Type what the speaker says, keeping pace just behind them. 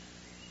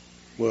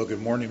Well,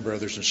 good morning,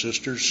 brothers and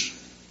sisters.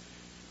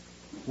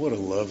 What a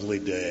lovely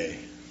day.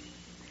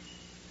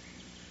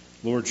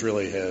 Lord's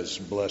really has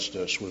blessed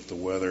us with the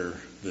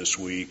weather this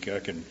week. I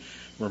can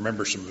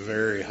remember some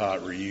very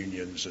hot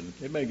reunions, and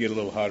it may get a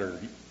little hotter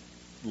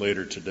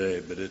later today,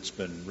 but it's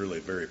been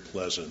really very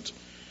pleasant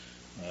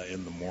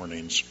in the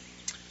mornings.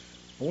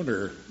 I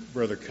wonder,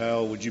 Brother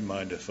Kyle, would you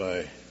mind if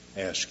I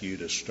ask you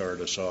to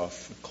start us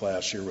off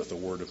class here with a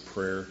word of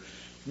prayer? And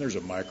there's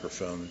a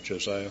microphone,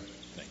 Josiah.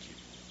 Thank you.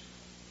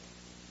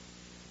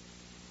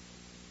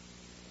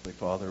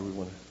 Father, we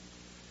want to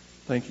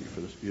thank you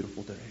for this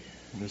beautiful day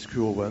and this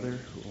cool weather.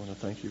 We want to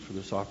thank you for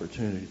this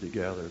opportunity to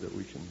gather, that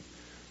we can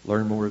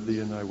learn more of thee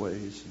and thy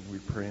ways. And we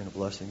pray in a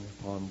blessing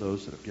upon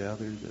those that have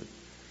gathered, that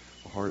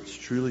our hearts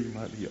truly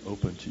might be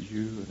open to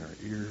you and our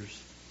ears,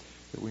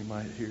 that we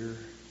might hear.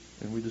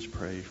 And we just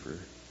pray for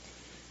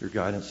your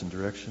guidance and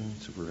direction.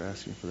 So we're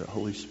asking for that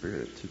Holy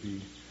Spirit to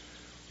be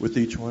with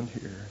each one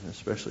here, and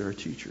especially our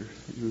teacher,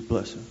 that you would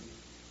bless him.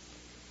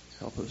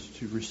 Help us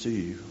to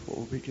receive what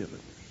will be given.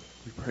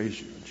 We praise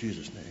you in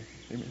Jesus' name.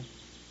 Amen.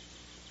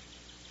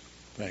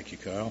 Thank you,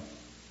 Kyle.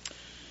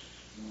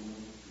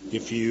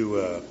 If you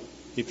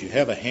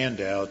have a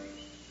handout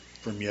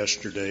from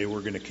yesterday, we're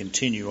going to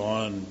continue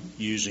on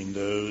using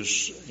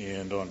those.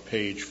 And on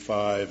page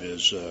 5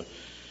 is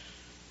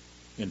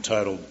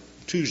entitled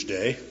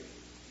Tuesday.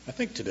 I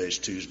think today's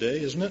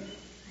Tuesday, isn't it?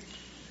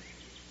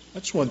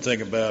 That's one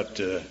thing about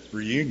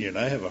reunion.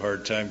 I have a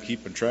hard time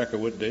keeping track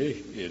of what day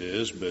it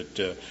is,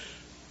 but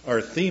our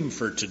theme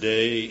for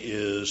today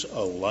is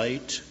a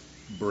light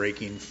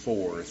breaking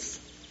forth.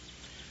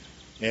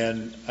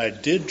 And I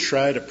did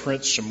try to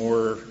print some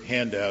more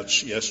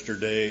handouts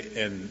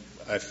yesterday, and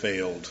I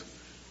failed.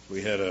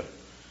 We had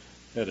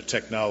a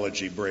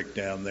technology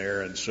breakdown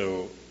there, and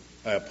so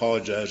I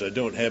apologize. I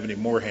don't have any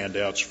more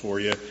handouts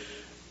for you,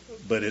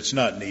 but it's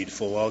not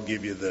needful. I'll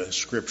give you the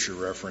scripture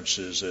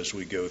references as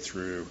we go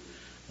through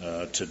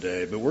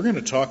today. But we're going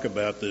to talk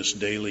about this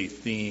daily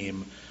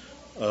theme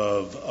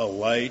of a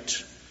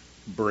light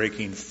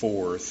breaking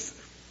forth.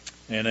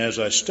 And as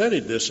I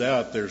studied this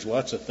out, there's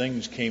lots of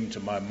things came to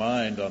my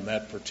mind on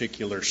that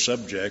particular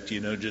subject,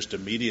 just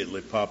immediately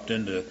popped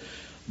into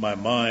my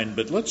mind.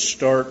 But let's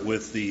start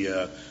with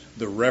the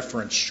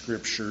reference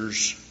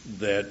scriptures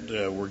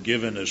that were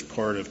given as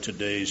part of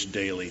today's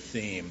daily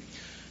theme.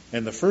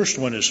 And the first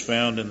one is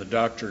found in the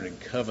Doctrine and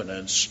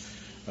Covenants,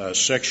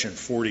 section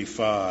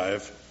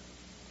 45,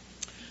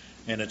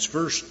 and it's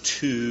verse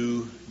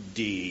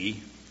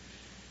 2d.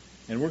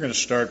 And we're going to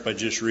start by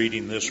just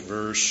reading this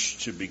verse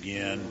to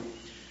begin.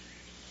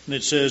 And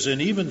it says,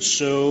 "And even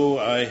so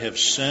I have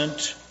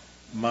sent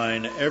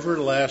mine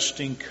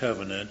everlasting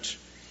covenant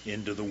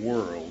into the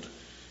world,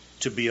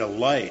 to be a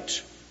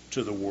light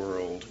to the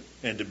world,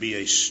 and to be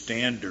a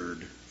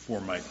standard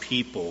for my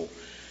people,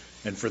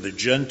 and for the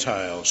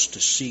Gentiles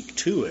to seek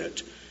to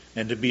it,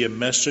 and to be a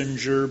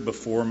messenger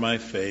before my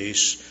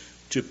face,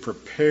 to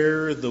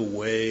prepare the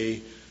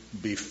way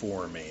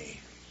before me."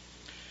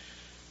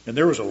 And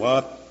there was a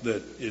lot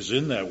that is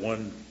in that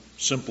one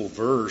simple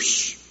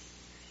verse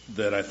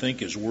that I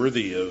think is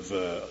worthy of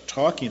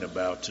talking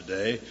about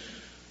today.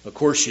 Of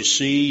course, you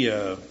see,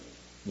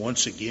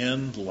 once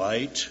again,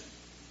 light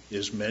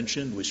is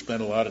mentioned. We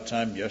spent a lot of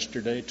time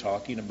yesterday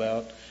talking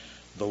about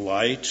the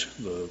light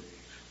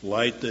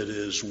that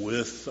is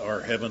with our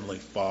Heavenly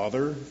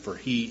Father, for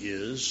He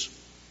is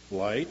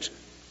light.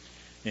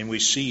 And we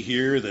see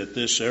here that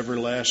this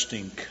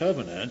everlasting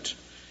covenant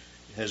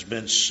has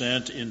been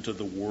sent into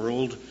the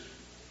world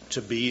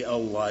to be a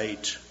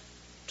light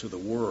to the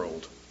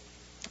world.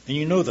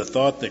 And the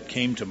thought that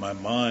came to my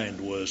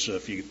mind was,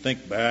 if you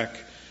think back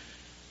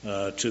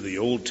to the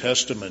Old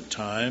Testament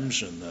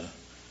times and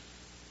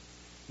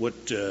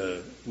what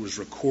was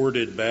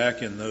recorded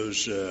back in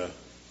those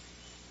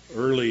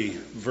early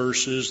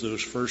verses,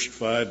 those first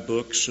 5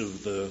 books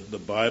of the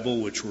Bible,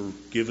 which were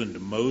given to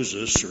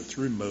Moses or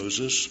through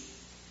Moses.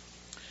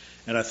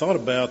 And I thought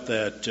about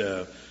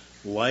that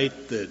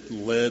light that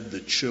led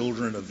the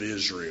children of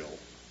Israel,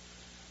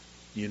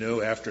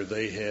 after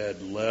they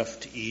had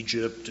left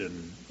Egypt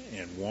and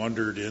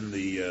wandered in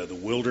the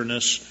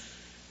wilderness.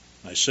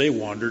 I say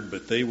wandered,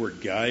 but they were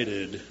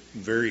guided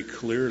very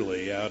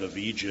clearly out of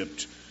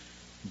Egypt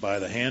by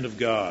the hand of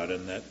God,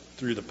 and that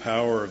through the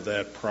power of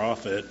that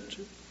prophet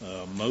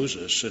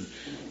Moses. And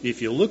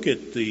if you look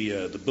at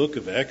the book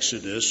of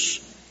Exodus,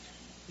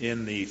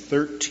 in the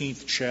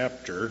 13th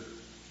chapter,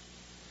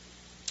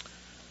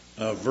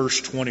 verse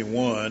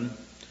 21,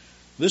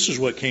 this is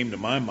what came to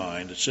my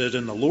mind. It says,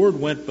 "And the Lord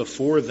went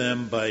before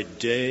them by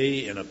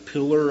day in a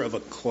pillar of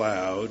a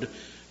cloud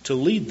to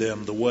lead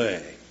them the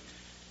way,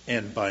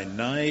 and by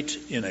night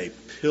in a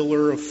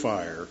pillar of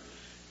fire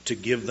to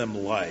give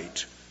them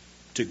light,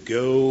 to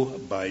go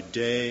by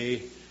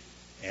day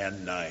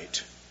and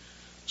night."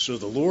 So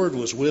the Lord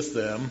was with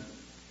them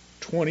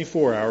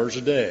 24 hours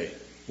a day,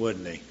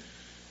 wasn't He?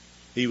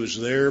 He was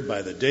there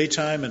by the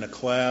daytime in a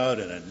cloud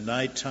and at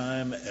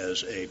nighttime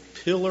as a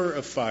pillar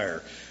of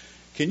fire.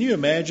 Can you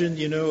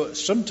imagine,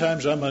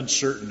 sometimes I'm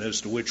uncertain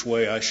as to which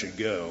way I should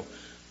go.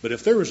 But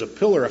if there was a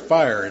pillar of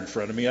fire in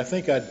front of me, I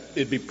think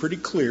it'd be pretty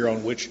clear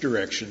on which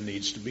direction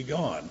needs to be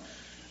gone.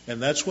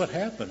 And that's what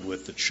happened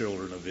with the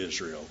children of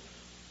Israel.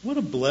 What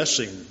a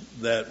blessing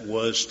that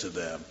was to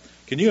them.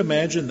 Can you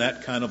imagine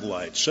that kind of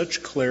light,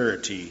 such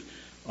clarity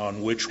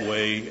on which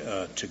way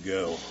to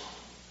go?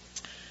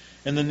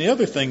 And then the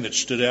other thing that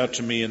stood out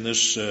to me in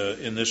this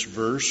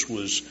verse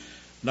was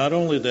not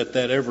only that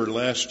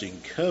everlasting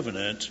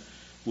covenant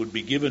would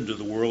be given to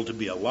the world to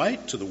be a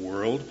light to the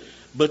world,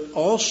 but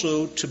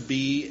also to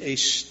be a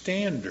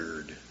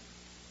standard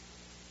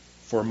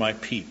for my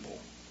people.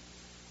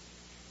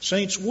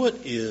 Saints, what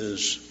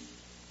is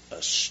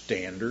a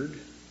standard?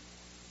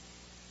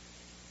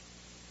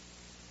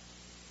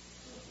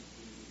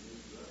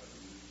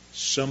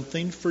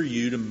 Something for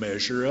you to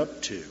measure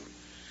up to.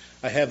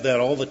 I have that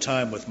all the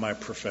time with my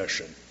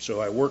profession. So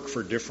I work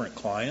for different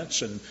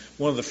clients, and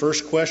one of the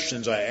first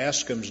questions I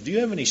ask them is, do you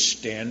have any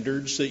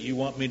standards that you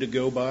want me to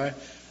go by?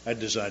 I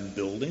design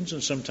buildings,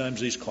 and sometimes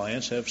these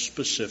clients have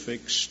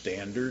specific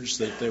standards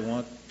that they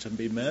want to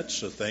be met.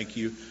 So thank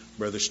you,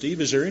 Brother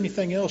Steve. Is there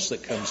anything else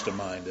that comes to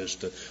mind as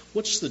to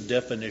what's the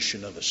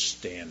definition of a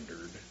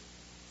standard?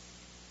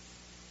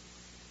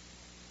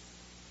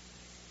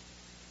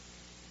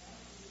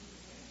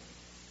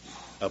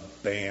 A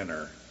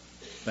banner.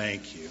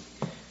 Thank you.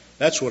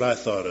 That's what I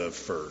thought of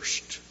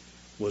first,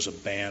 was a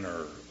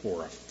banner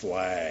or a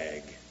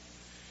flag.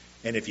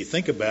 And if you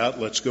think about,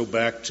 let's go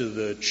back to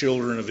the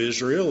children of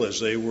Israel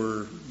as they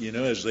were,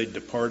 as they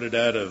departed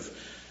out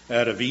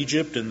of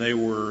Egypt and they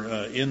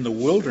were in the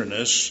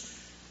wilderness.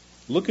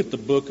 Look at the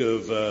book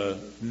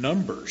of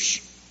Numbers.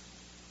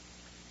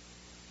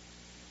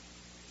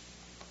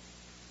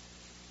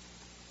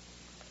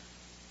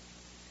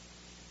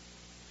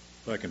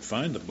 If I can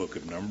find the book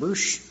of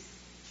Numbers.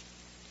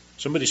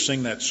 Somebody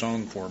sing that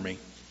song for me.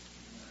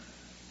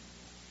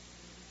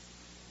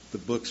 The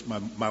books,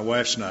 my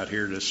wife's not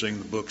here to sing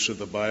the books of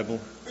the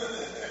Bible.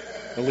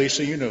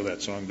 Elisa, you know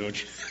that song,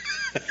 don't you?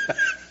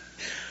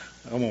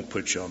 I won't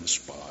put you on the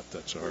spot.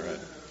 That's all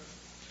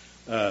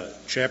right.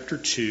 Chapter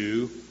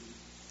 2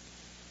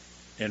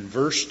 and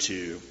verse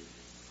 2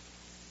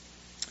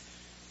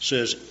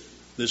 says,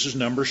 this is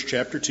Numbers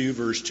chapter 2,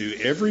 verse 2,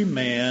 every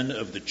man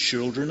of the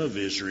children of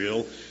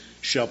Israel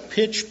shall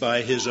pitch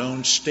by his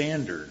own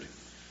standard,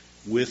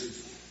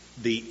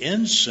 with the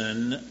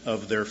ensign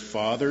of their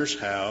father's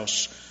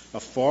house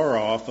afar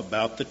off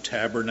about the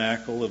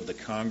tabernacle of the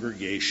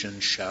congregation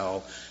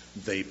shall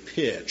they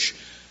pitch.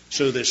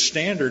 So this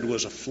standard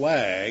was a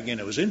flag, and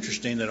it was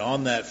interesting that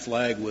on that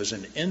flag was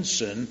an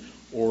ensign,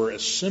 or a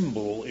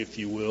symbol, if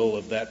you will,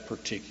 of that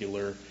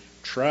particular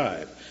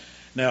tribe.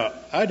 Now,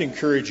 I'd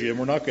encourage you, and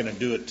we're not going to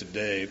do it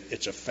today,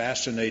 it's a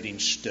fascinating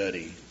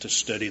study to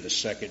study the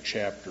second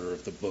chapter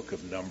of the book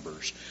of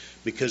Numbers,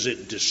 because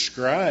it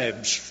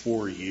describes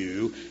for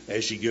you,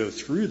 as you go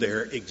through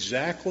there,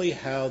 exactly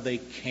how they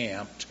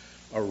camped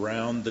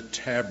around the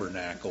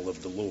tabernacle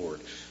of the Lord.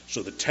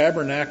 So the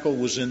tabernacle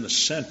was in the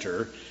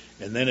center,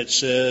 and then it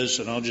says,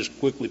 and I'll just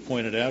quickly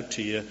point it out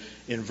to you,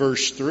 in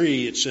verse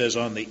 3 it says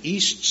on the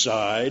east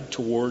side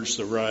towards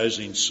the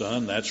rising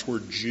sun, that's where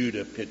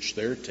Judah pitched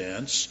their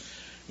tents.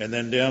 And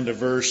then down to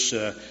verse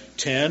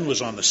 10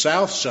 was on the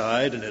south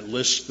side, and it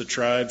lists the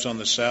tribes on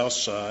the south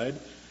side.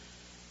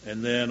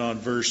 And then on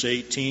verse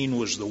 18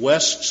 was the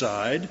west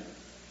side.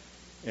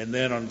 And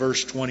then on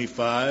verse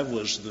 25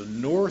 was the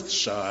north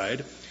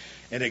side.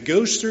 And it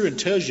goes through and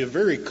tells you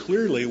very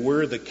clearly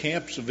where the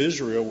camps of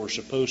Israel were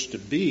supposed to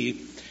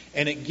be.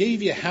 And it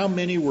gave you how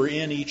many were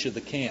in each of the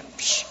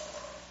camps.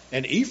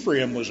 And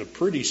Ephraim was a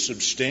pretty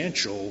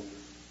substantial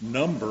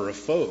number of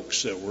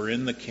folks that were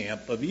in the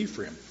camp of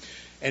Ephraim.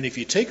 And if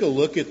you take a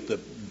look at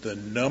the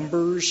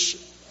numbers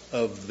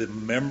of the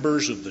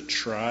members of the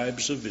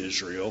tribes of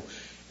Israel,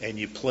 and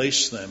you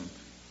place them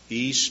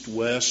east,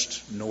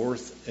 west,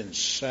 north, and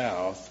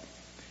south,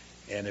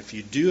 and if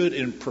you do it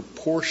in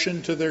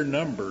proportion to their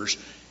numbers,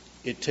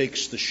 it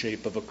takes the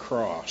shape of a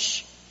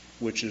cross,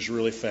 which is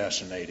really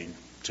fascinating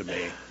to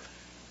me.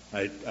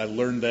 I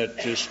learned that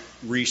just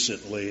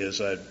recently as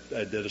I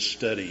did a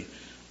study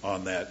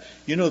on that.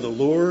 You know, the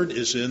Lord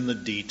is in the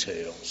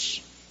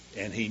details,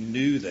 and He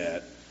knew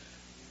that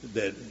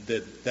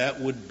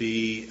would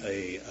be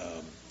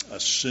a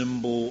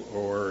symbol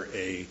or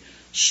a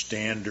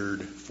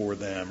standard for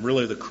them.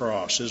 Really, the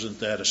cross, isn't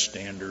that a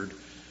standard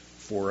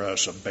for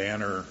us, a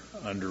banner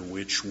under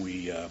which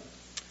we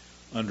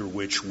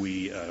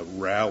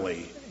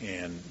rally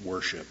and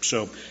worship?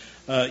 So,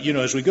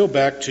 as we go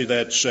back to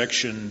that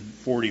section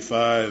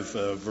 45,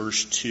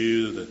 verse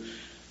 2,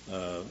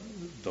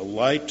 the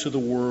light to the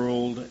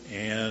world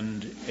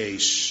and a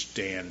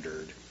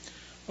standard.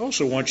 I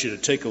also want you to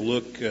take a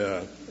look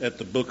at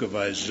the book of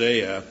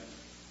Isaiah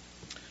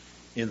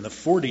in the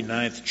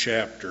 49th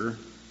chapter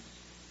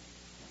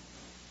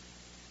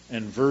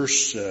and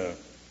verse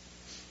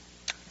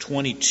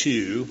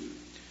 22.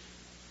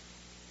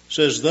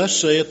 Says, thus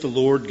saith the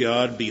Lord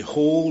God,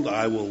 behold,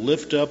 I will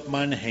lift up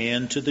mine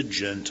hand to the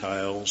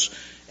Gentiles,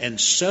 and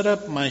set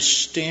up my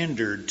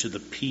standard to the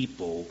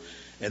people,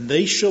 And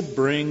they shall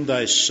bring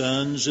thy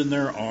sons in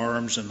their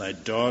arms, and thy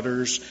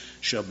daughters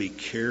shall be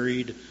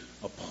carried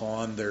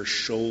upon their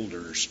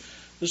shoulders.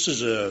 This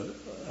is a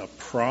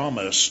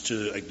promise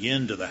to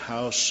the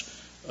house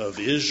of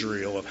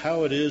Israel of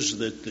how it is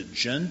that the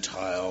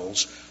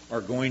Gentiles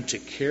are going to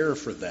care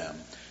for them.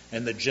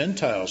 And the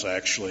Gentiles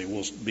actually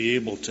will be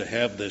able to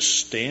have this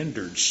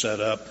standard set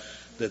up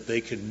that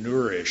they can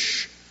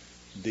nourish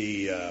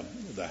the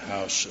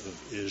house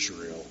of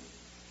Israel.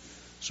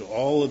 So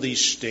all of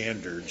these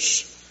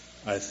standards,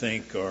 I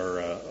think,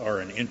 are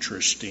an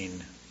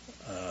interesting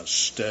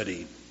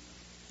study.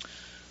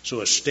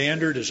 So a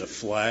standard is a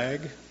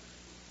flag.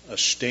 A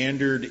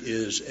standard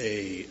is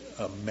a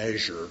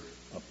measure,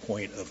 a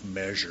point of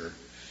measure.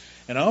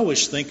 And I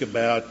always think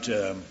about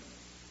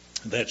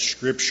that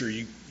scripture.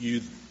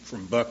 You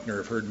from Buckner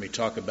have heard me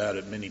talk about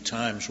it many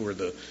times, where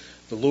the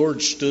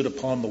Lord stood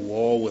upon the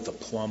wall with a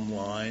plumb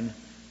line,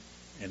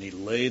 and he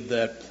laid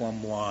that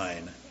plumb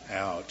line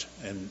out,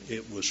 and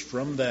it was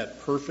from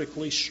that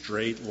perfectly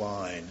straight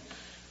line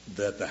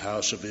that the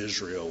house of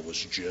Israel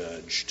was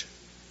judged.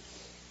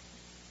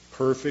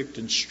 Perfect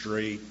and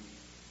straight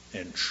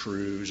and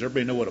true. Does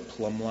everybody know what a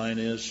plumb line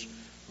is?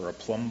 Or a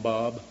plumb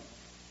bob?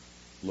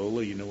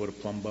 Lola, you know what a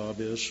plumb bob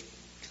is?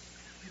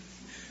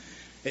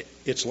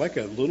 It's like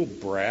a little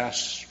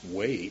brass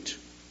weight,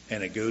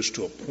 and it goes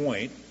to a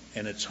point,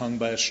 and it's hung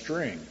by a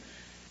string.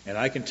 And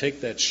I can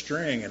take that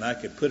string and I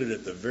could put it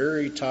at the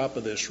very top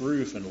of this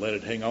roof and let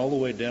it hang all the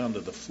way down to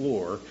the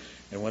floor.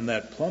 And when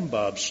that plumb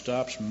bob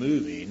stops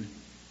moving,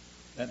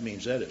 that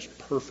means that is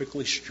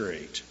perfectly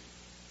straight,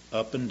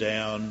 up and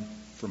down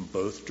from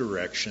both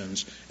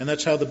directions. And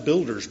that's how the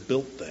builders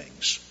built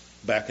things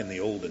back in the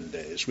olden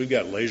days. We've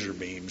got laser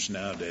beams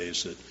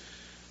nowadays that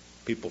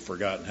people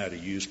forgotten how to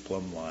use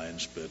plumb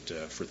lines,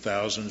 but for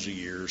thousands of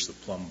years the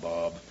plumb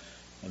bob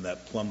and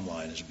that plumb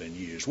line has been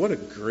used. What a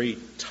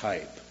great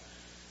type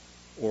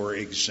or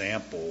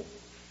example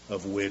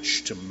of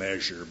which to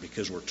measure,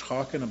 because we're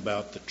talking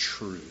about the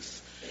truth.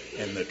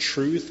 And the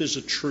truth is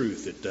a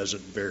truth. It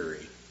doesn't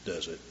vary,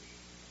 does it?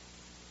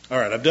 All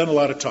right, I've done a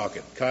lot of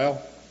talking.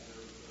 Kyle?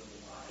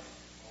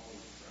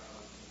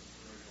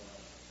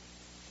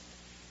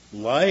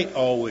 Light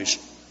always,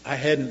 I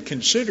hadn't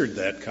considered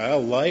that,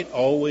 Kyle. Light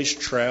always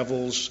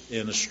travels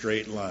in a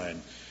straight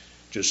line.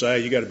 Josiah,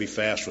 you got to be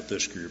fast with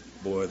this group.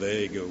 Boy,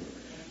 they go.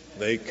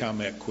 They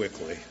comment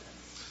quickly.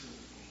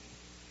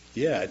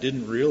 Yeah, I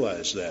didn't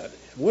realize that.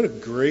 What a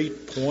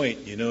great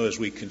point, as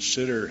we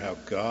consider how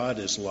God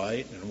is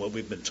light and what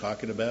we've been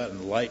talking about,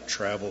 and light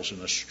travels in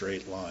a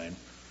straight line.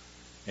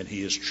 And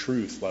he is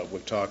truth, like we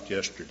talked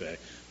yesterday.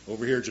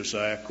 Over here,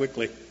 Josiah,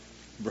 quickly.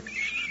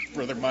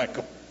 Brother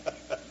Michael,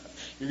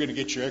 you're going to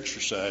get your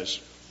exercise.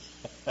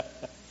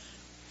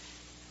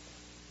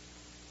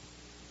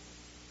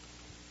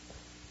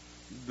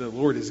 The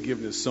Lord has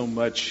given us so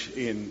much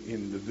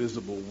in the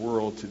visible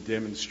world to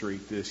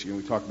demonstrate this.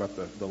 We talk about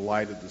the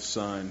light of the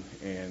sun,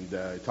 and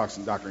it talks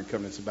in Doctrine and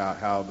Covenants about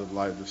how the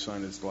light of the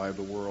sun is the light of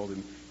the world,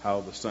 and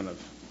how the Son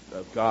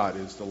of God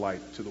is the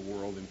light to the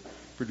world and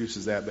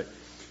produces that. But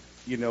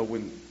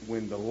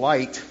when the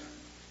light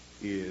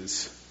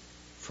is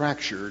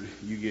fractured,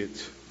 you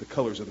get the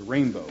colors of the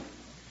rainbow,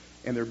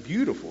 and they're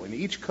beautiful, and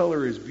each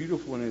color is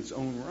beautiful in its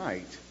own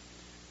right.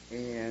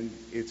 And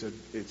it's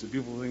a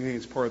beautiful thing.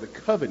 It's part of the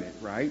covenant,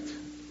 right,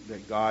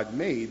 that God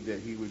made,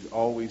 that he would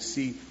always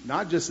see,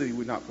 not just that he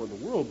would not flood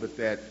the world, but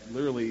that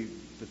literally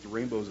that the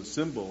rainbow is a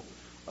symbol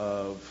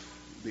of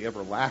the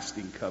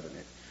everlasting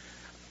covenant.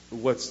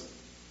 What's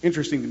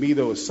interesting to me,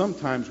 though, is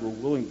sometimes we're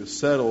willing to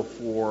settle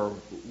for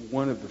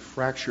one of the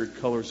fractured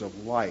colors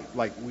of light.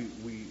 Like we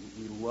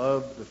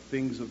love the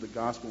things of the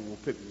gospel. We'll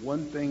pick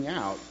one thing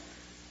out,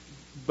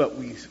 but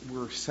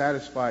we're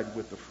satisfied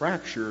with the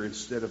fracture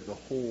instead of the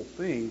whole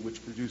thing,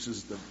 which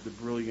produces the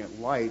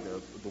brilliant light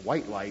of the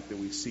white light that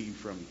we see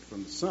from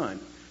the sun,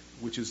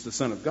 which is the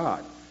Son of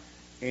God.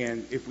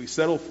 And if we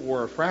settle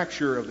for a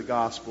fracture of the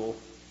gospel,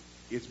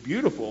 it's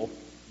beautiful,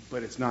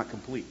 but it's not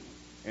complete.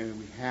 And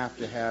we have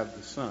to have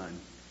the Son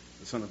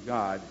of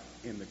God,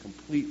 in the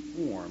complete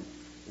form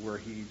where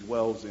he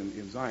dwells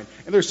in Zion.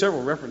 And there's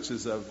several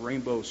references of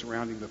rainbow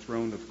surrounding the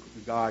throne of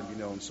God,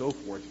 and so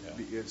forth.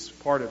 Yeah. It's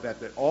part of that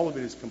all of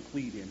it is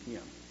complete in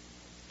him.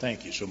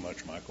 Thank you so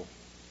much, Michael.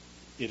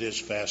 It is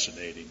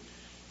fascinating.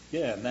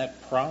 Yeah, and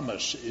that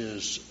promise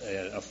is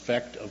an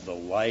effect of the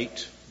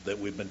light that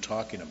we've been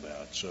talking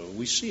about. So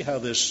we see how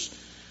this,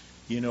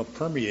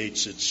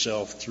 permeates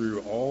itself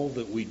through all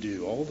that we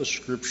do, all the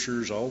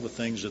scriptures, all the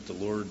things that the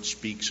Lord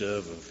speaks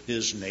of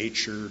his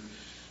nature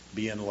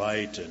being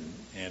light,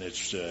 and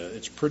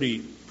it's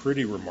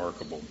pretty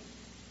remarkable.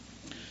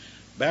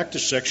 Back to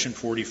section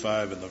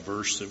 45 and the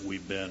verse that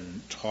we've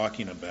been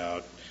talking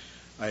about.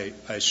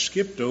 I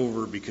skipped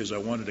over because I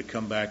wanted to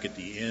come back at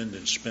the end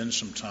and spend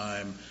some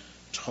time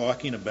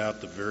talking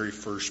about the very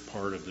first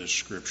part of this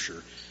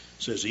scripture.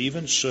 It says,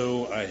 "Even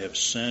so I have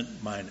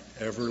sent mine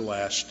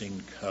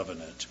everlasting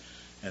covenant."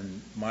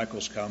 And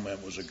Michael's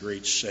comment was a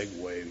great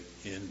segue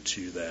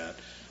into that.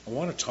 I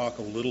want to talk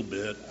a little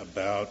bit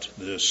about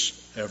this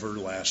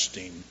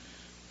everlasting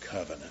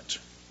covenant.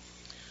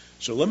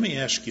 So let me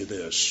ask you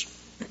this.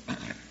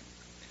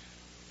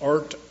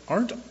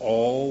 Aren't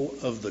all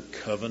of the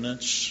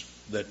covenants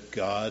that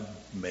God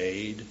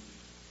made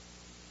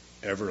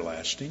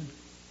everlasting?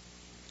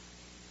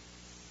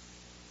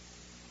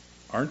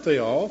 Aren't they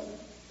all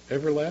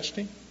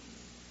everlasting?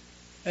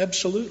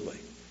 Absolutely.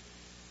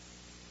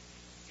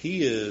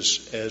 He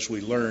is, as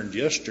we learned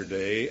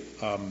yesterday,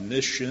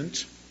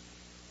 omniscient,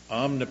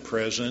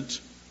 omnipresent.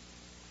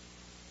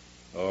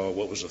 Oh,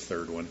 what was the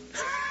third one?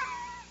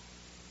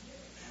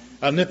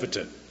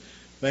 Omnipotent.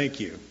 Thank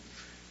you.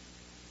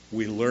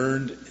 We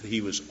learned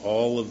he was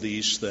all of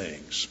these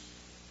things.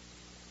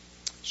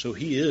 So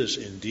he is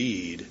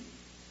indeed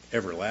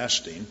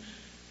everlasting.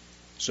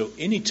 So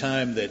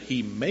anytime that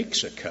he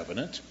makes a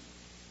covenant,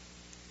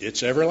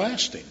 it's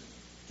everlasting,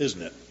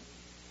 isn't it?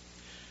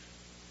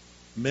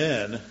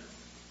 Men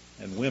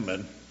and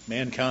women,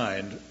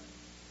 mankind,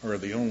 are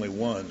the only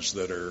ones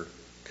that are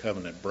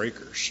covenant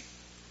breakers.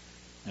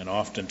 And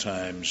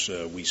oftentimes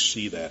we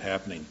see that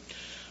happening.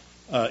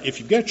 If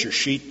you've got your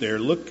sheet there,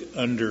 look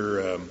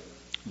under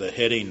the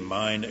heading,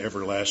 Mine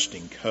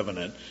Everlasting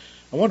Covenant.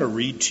 I want to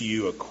read to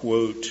you a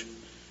quote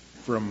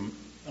from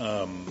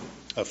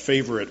a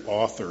favorite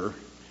author,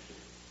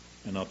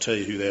 and I'll tell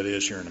you who that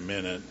is here in a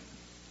minute.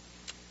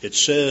 It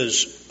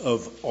says,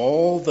 "Of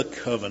all the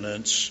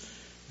covenants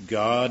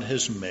God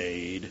has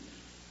made,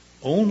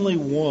 only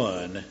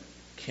one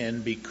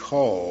can be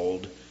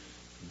called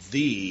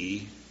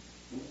the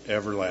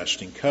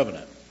everlasting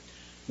covenant,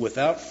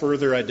 without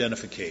further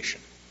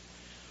identification.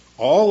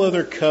 All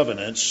other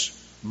covenants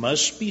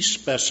must be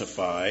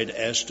specified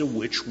as to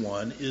which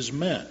one is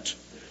meant.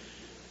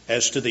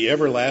 As to the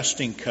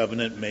everlasting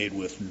covenant made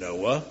with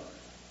Noah,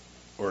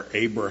 or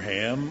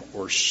Abraham,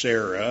 or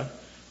Sarah,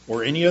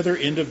 or any other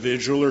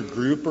individual or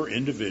group or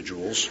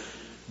individuals,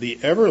 the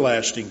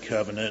everlasting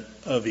covenant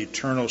of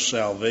eternal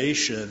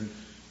salvation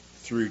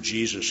through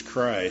Jesus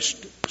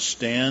Christ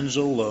stands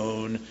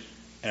alone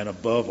and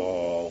above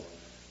all,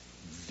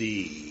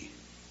 the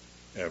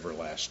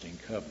everlasting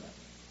covenant."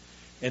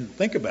 And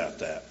think about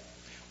that.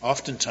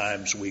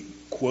 Oftentimes we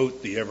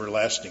quote the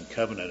everlasting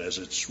covenant as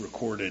it's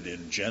recorded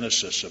in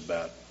Genesis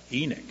about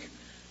Enoch.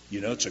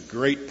 You know, it's a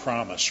great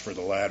promise for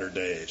the latter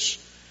days.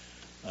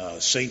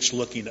 Saints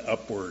looking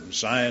upward,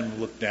 Zion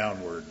look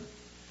downward.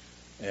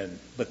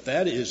 But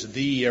that is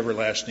the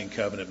everlasting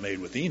covenant made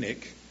with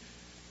Enoch.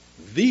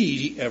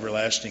 The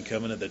everlasting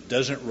covenant that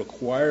doesn't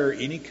require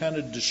any kind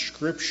of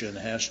description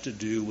has to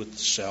do with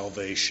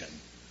salvation.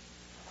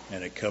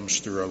 And it comes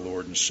through our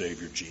Lord and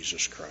Savior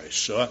Jesus Christ.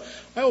 So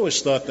I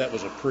always thought that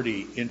was a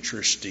pretty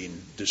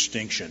interesting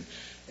distinction.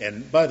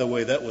 And by the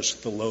way, that was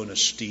Thelona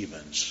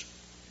Stevens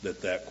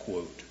that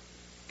quote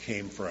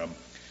came from.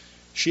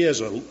 She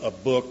has a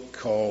book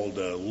called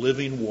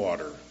Living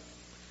Water.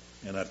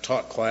 And I've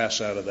taught class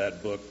out of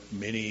that book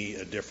many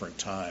different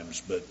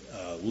times. But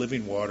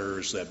Living Water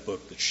is that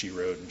book that she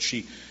wrote. And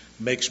she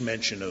makes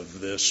mention of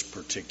this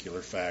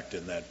particular fact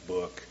in that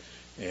book.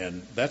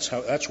 And that's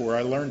where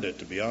I learned it,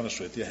 to be honest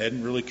with you. I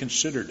hadn't really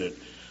considered it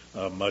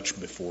much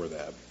before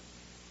that.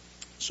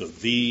 So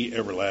the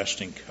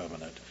everlasting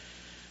covenant.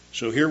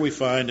 So here we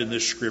find in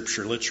this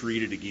scripture, let's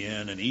read it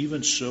again. "And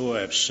even so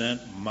I have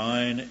sent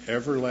mine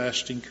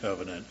everlasting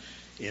covenant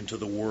into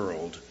the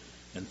world."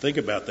 And think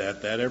about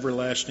that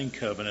everlasting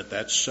covenant,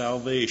 that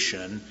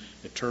salvation,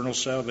 eternal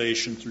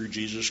salvation through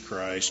Jesus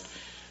Christ,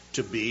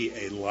 to be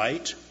a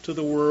light to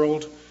the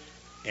world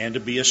and to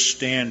be a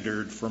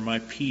standard for my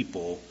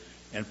people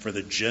and for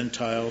the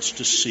Gentiles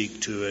to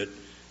seek to it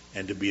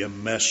and to be a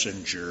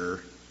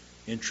messenger.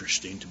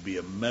 Interesting, to be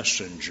a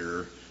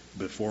messenger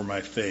before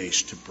my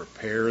face to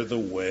prepare the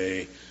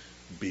way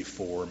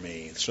before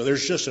me. So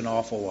there's just an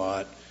awful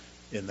lot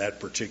in that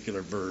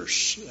particular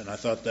verse, and I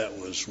thought that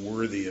was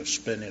worthy of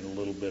spending a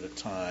little bit of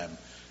time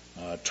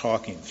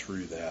talking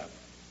through that.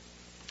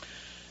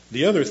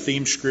 The other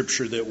theme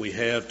scripture that we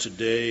have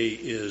today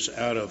is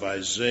out of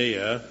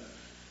Isaiah.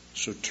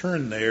 So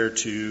turn there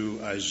to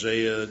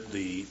Isaiah,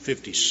 the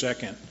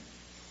 52nd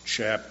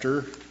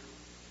chapter,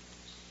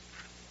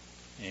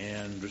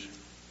 and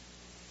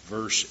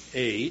verse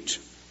 8.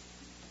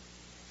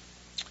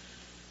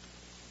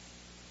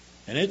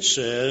 And it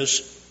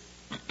says,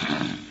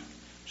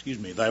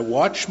 "Thy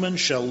watchmen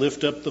shall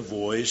lift up the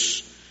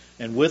voice,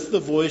 and with the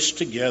voice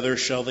together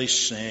shall they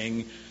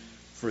sing,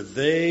 for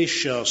they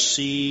shall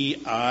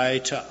see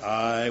eye to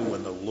eye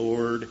when the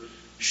Lord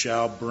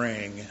shall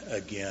bring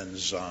again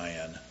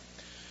Zion."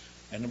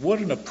 And what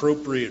an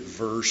appropriate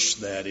verse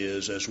that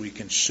is as we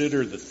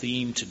consider the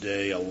theme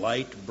today, a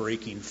light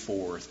breaking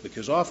forth.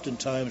 Because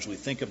oftentimes we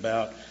think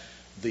about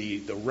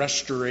the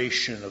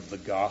restoration of the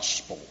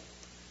gospel.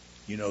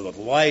 You know,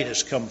 the light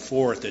has come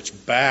forth. It's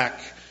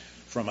back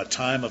from a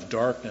time of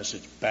darkness.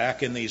 It's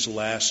back in these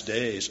last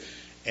days.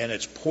 And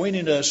it's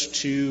pointing us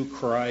to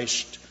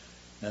Christ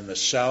and the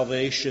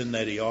salvation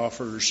that he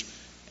offers.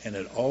 And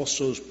it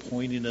also is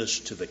pointing us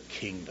to the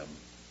kingdom.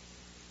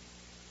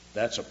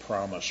 That's a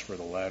promise for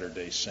the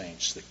Latter-day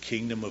Saints, the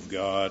kingdom of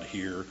God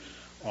here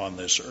on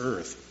this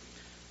earth.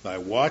 Thy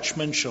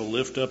watchmen shall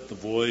lift up the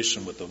voice,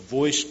 and with the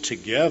voice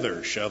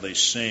together shall they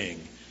sing,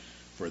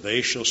 for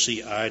they shall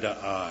see eye to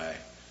eye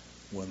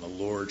when the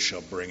Lord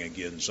shall bring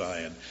again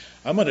Zion.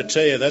 I'm going to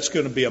tell you, that's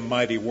going to be a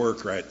mighty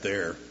work right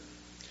there,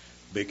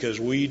 because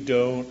we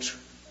don't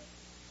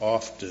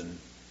often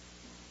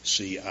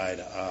see eye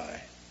to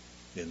eye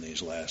in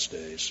these last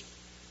days.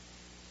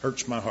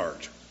 Hurts my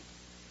heart.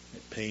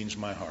 It pains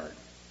my heart.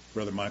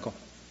 Brother Michael?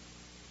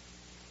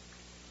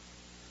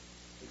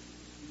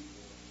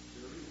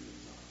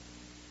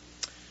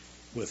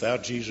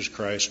 Without Jesus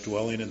Christ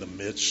dwelling in the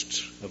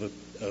midst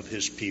of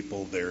his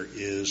people, there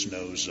is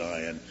no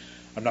Zion.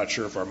 I'm not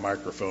sure if our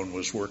microphone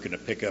was working to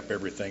pick up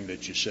everything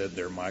that you said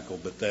there, Michael,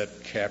 but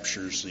that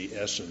captures the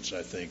essence,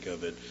 I think,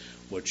 of it,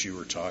 what you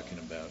were talking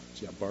about.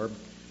 Yeah, Barb,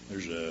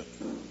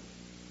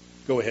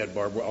 go ahead,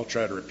 Barb. I'll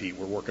try to repeat.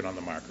 We're working on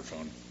the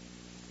microphone.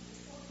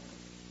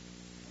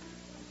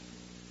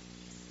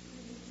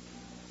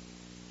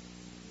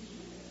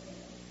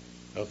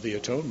 Of the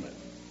atonement.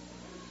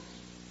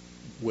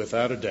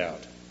 Without a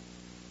doubt.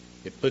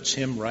 It puts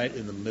him right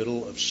in the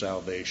middle of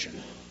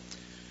salvation.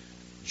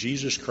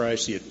 Jesus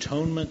Christ, the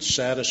atonement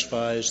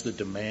satisfies the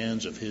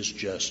demands of his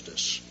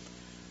justice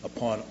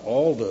upon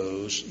all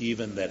those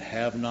even that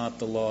have not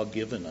the law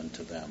given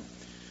unto them.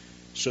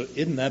 So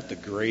isn't that the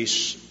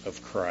grace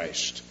of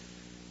Christ?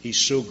 He's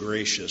so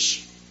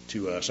gracious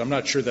to us. I'm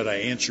not sure that I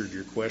answered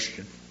your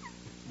question,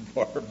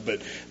 Barb,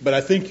 but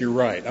I think you're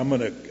right. I'm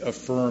going to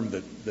affirm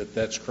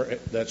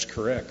that's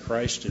correct.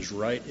 Christ is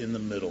right in the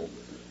middle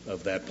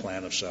of that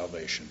plan of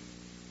salvation.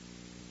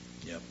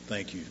 Yeah,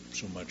 thank you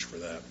so much for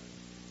that.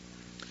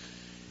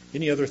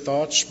 Any other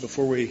thoughts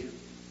before we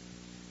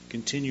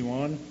continue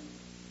on?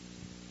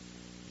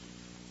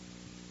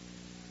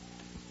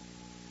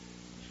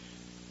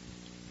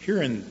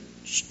 Here in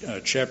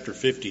chapter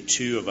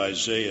 52 of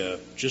Isaiah,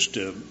 just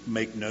to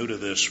make note of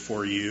this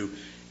for you,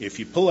 if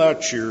you pull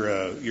out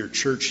your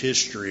church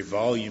history,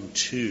 volume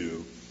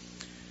 2,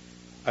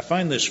 I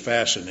find this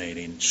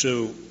fascinating.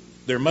 So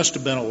there must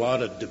have been a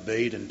lot of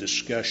debate and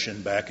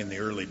discussion back in the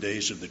early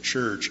days of the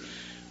church.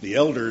 The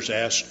elders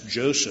asked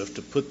Joseph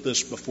to put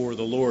this before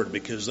the Lord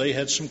because they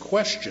had some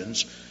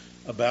questions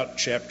about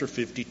chapter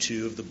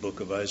 52 of the book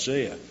of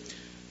Isaiah.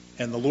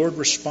 And the Lord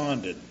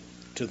responded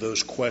to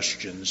those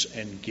questions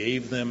and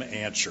gave them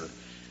answer.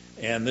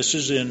 And this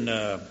is in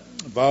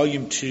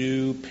volume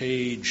 2,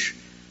 page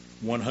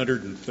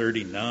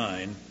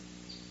 139.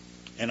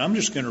 And I'm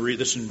just going to read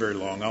this, isn't very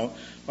long.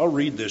 I'll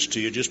read this to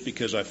you just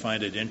because I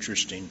find it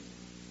interesting.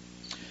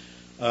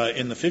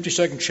 In the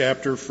 52nd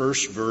chapter,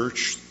 first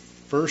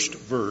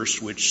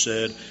verse, which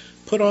said,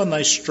 "Put on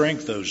thy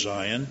strength, O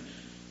Zion."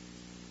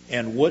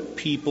 And what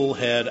people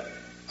had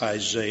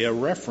Isaiah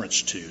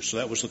reference to? So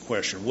that was the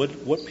question.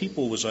 What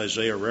people was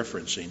Isaiah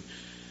referencing?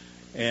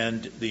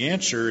 And the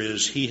answer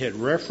is he had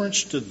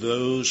reference to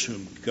those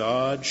whom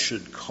God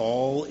should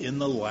call in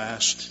the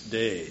last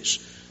days.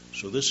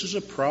 So this is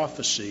a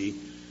prophecy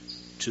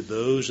to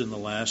those in the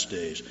last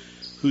days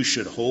who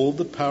should hold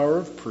the power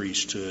of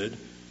priesthood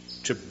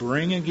to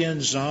bring again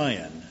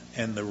Zion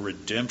and the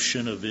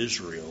redemption of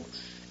Israel.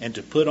 And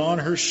to put on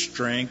her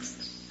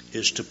strength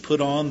is to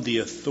put on the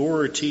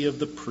authority of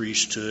the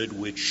priesthood,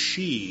 which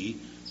she,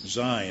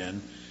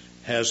 Zion,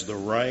 has the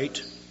right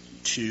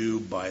to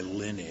by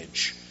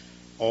lineage.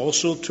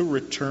 Also to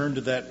return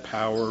to that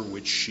power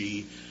which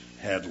she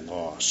had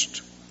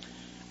lost.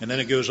 And then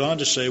it goes on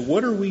to say,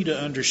 what are we to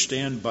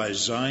understand by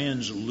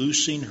Zion's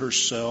loosing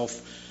herself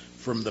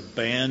from the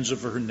bands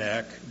of her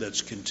neck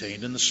that's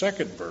contained in the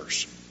second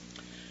verse?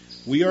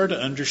 We are to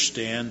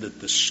understand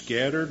that the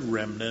scattered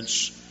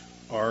remnants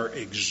are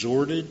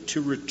exhorted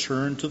to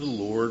return to the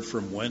Lord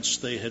from whence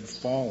they had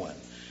fallen,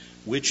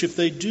 which if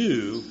they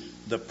do,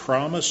 the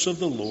promise of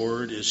the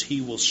Lord is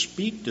he will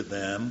speak to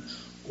them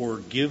or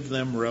give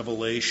them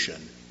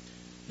revelation.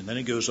 And then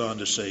it goes on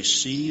to say,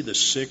 see the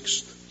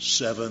 6th,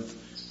 7th,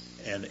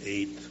 and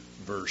 8th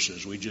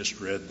verses. We just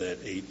read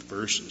that 8th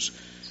verses.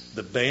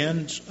 The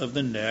bands of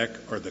the neck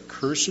are the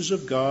curses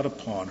of God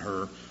upon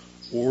her,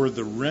 or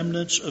the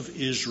remnants of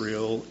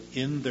Israel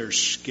in their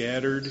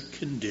scattered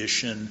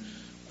condition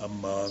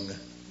among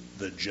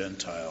the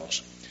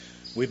Gentiles.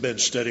 We've been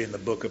studying the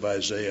book of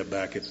Isaiah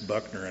back at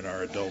Buckner in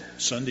our adult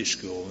Sunday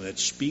school, and it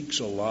speaks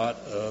a lot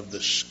of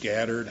the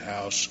scattered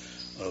house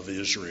of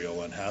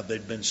Israel and how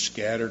they'd been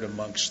scattered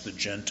amongst the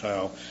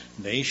Gentile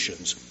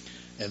nations.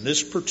 And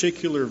this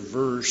particular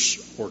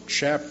verse, or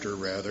chapter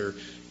rather,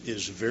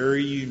 is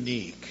very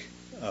unique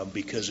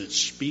because it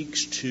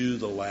speaks to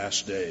the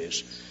last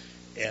days.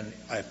 And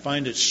I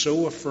find it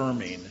so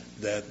affirming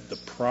that the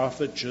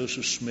prophet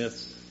Joseph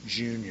Smith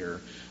Jr.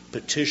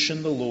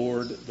 petitioned the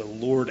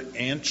Lord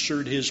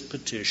answered his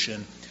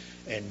petition,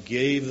 and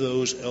gave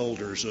those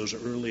elders, those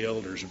early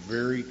elders,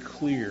 very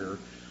clear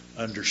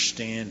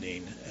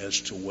understanding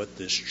as to what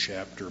this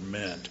chapter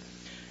meant.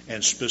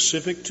 And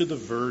specific to the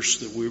verse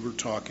that we were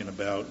talking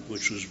about,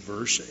 which was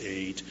verse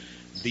 8,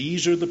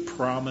 these are the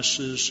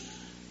promises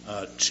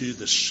to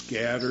the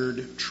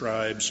scattered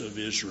tribes of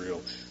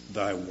Israel.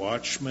 Thy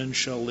watchmen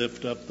shall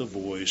lift up the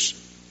voice,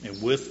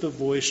 and with the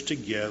voice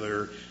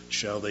together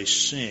shall they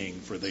sing,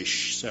 for they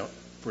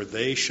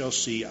shall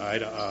see eye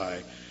to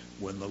eye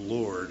when the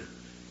Lord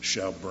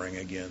shall bring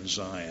again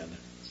Zion.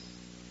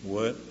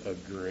 What a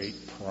great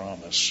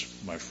promise,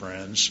 my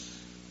friends.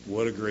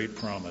 What a great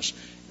promise.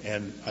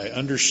 And I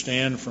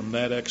understand from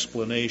that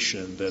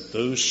explanation that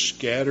those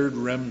scattered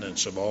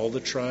remnants of all the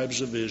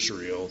tribes of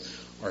Israel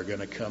are going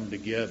to come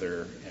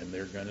together and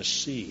they're going to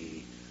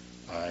see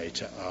eye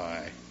to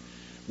eye.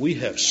 We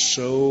have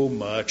so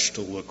much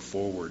to look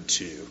forward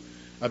to.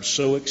 I'm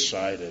so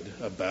excited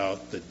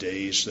about the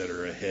days that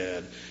are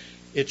ahead.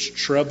 It's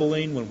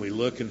troubling when we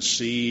look and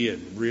see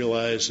and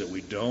realize that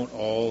we don't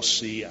all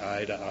see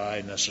eye to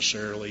eye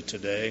necessarily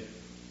today.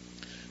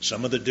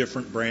 Some of the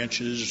different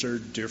branches are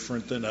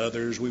different than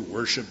others. We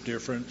worship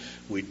different.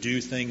 We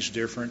do things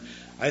different.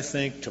 I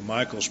think, to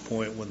Michael's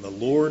point, when the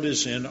Lord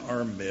is in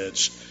our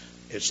midst,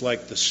 it's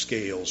like the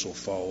scales will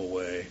fall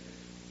away,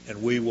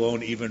 and we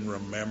won't even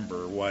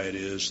remember why it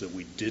is that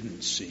we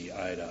didn't see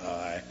eye to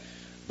eye.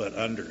 But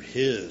under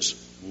His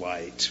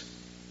light,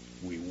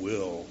 we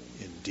will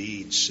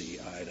indeed see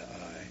eye to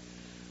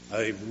eye.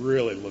 I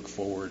really look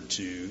forward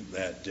to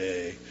that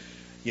day.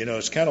 You know,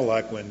 it's kind of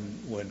like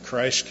when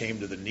Christ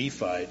came to the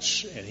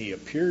Nephites and He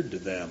appeared to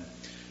them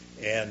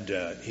and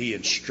He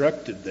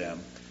instructed them.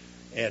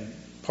 And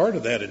part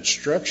of that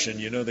instruction,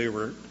 you know, they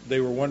were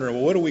wondering,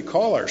 well, what do we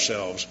call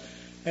ourselves?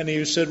 And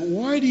He said,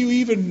 why do you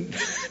even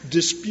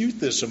dispute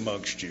this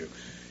amongst you?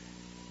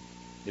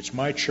 It's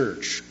my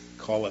church.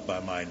 Call it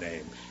by my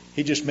name.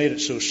 He just made it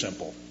so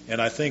simple.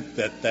 And I think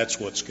that that's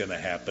what's going to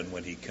happen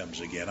when He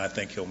comes again. I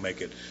think He'll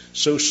make it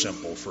so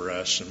simple for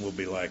us, and we'll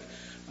be like,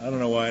 I don't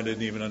know why I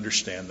didn't even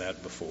understand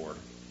that before.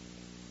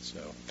 So,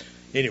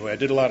 anyway, I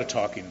did a lot of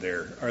talking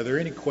there. Are there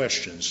any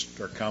questions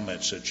or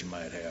comments that you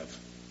might have?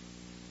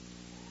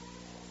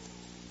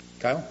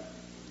 Kyle?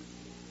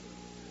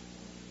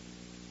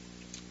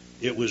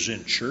 It was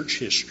in Church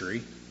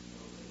History,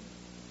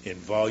 in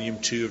Volume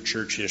 2 of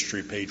Church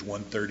History, page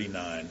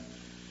 139.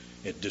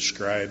 It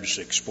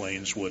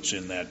explains what's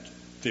in that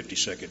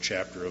 52nd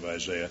chapter of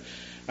Isaiah.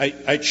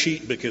 I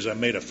cheat because I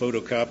made a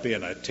photocopy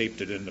and I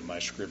taped it into my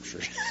scripture.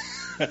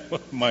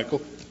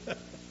 Michael?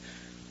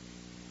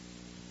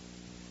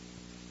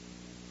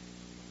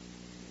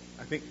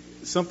 I think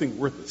something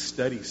worth a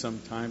study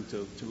sometime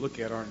to look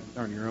at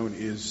on your own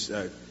is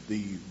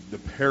the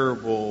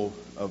parable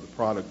of the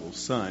prodigal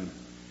son.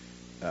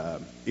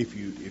 If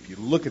you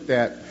look at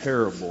that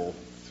parable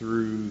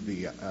through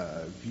the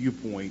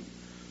viewpoint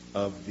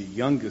of the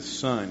youngest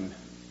son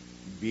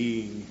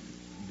being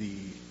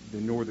the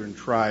northern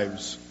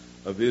tribes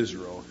of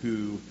Israel,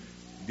 who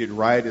did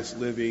riotous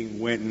living,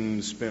 went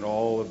and spent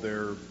all of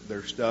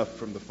their stuff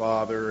from the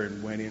father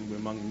and went in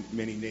among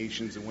many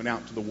nations and went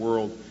out to the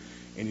world.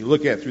 And you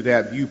look at through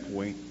that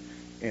viewpoint,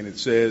 and it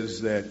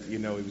says that, you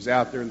know, he was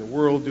out there in the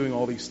world doing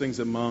all these things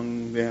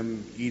among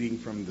them, eating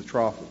from the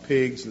trough of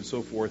pigs and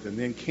so forth, and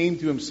then came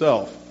to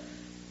himself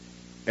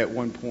at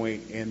one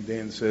point and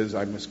then says,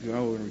 I must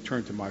go and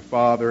return to my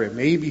father, and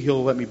maybe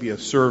he'll let me be a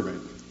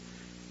servant.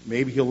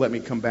 Maybe he'll let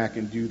me come back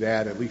and do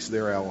that. At least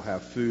there I will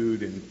have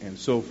food and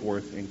so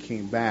forth, and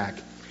came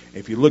back.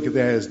 If you look at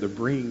that as the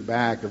bringing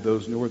back of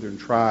those northern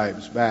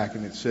tribes back,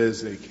 and it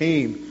says they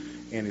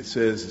came, and it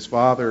says his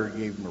father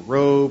gave him a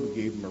robe,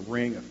 gave him a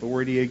ring,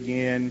 authority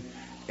again,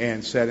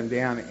 and sat him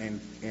down,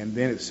 and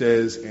then it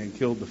says, and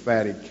killed the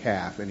fatted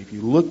calf. And if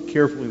you look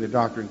carefully in the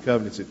Doctrine and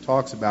Covenants, it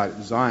talks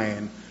about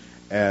Zion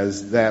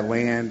as that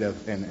land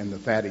and the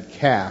fatted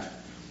calf.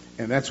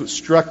 And that's what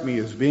struck me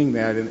as being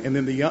that. And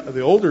then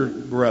the older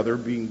brother,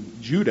 being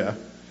Judah,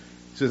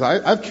 says,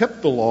 I've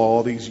kept the law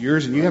all these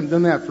years, and you haven't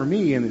done that for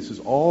me. And he says,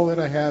 all that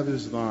I have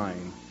is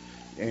thine,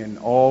 and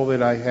all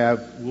that I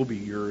have will be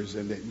yours,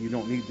 and that you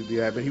don't need to do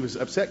that. But he was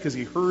upset because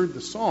he heard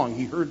the song.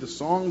 He heard the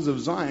songs of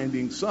Zion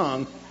being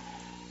sung.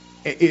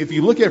 If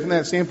you look at it from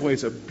that standpoint,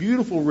 it's a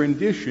beautiful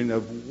rendition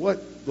of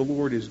what the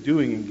Lord is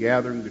doing in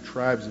gathering the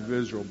tribes of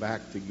Israel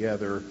back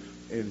together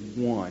in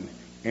one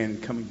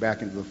and coming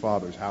back into the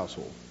Father's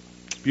household.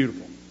 It's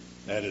beautiful.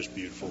 That is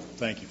beautiful.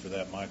 Thank you for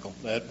that, Michael.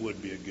 That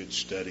would be a good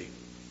study.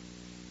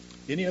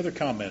 Any other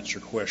comments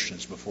or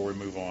questions before we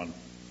move on?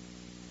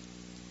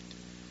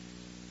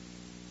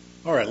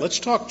 All right, let's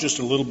talk just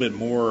a little bit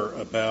more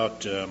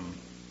about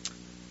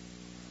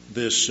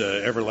this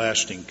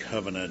everlasting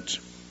covenant.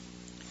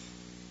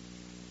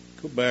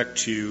 Go back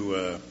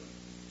to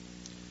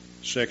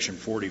section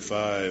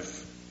 45,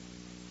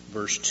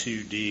 verse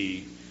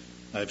 2d.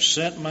 I've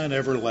sent mine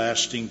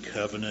everlasting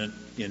covenant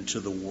into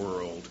the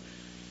world.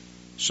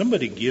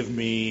 Somebody give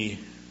me,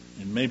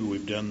 and maybe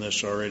we've done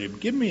this already, but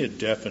give me a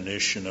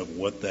definition of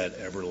what that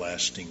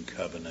everlasting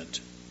covenant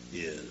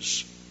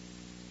is.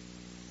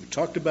 We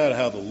talked about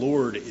how the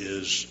Lord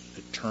is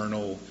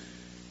eternal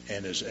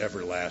and is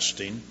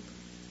everlasting.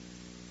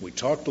 We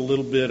talked a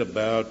little bit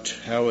about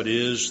how it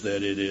is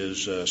that it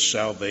is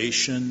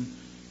salvation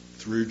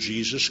through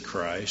Jesus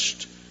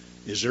Christ.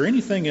 Is there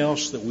anything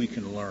else that we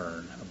can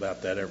learn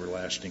about that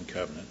everlasting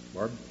covenant?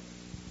 Barb?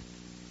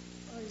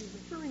 Are you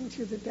referring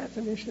to the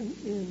definition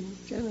in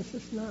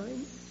Genesis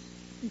 9?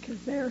 because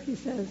there he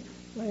says,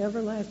 my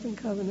everlasting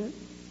covenant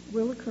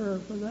will occur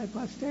when thy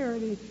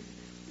posterity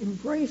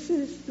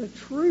embraces the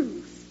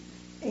truth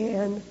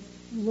and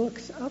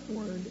looks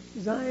upward.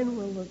 Zion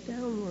will look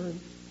downward,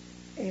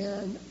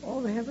 and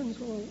all the heavens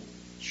will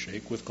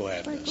shake with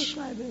gladness.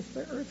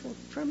 The earth will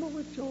tremble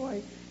with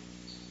joy.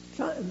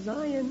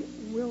 Zion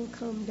will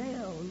come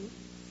down.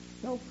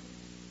 So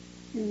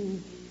the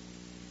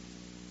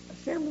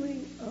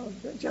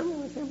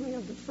General Assembly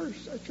of the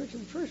Church of the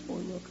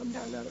Firstborn will come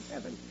down out of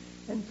heaven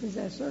and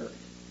possess earth.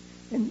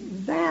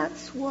 And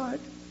that's what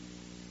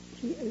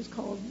he is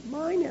called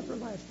mine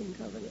everlasting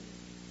covenant.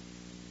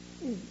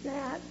 Is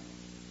that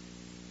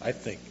I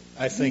think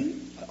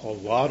a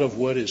lot of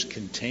what is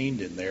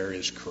contained in there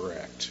is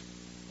correct.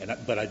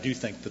 But I do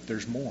think that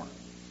there's more.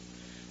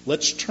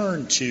 Let's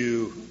turn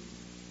to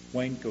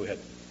Wayne, go ahead.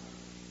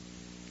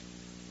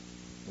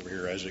 Over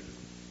here, Isaac.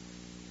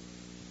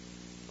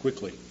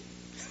 Quickly.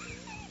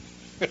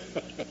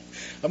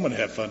 I'm going to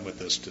have fun with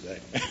this today.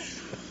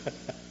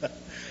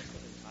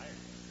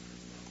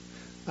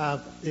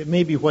 It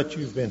may be what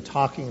you've been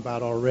talking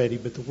about already,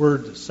 but the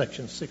word that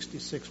section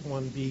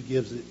 66.1b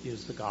gives it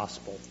is the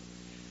gospel.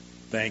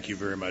 Thank you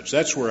very much.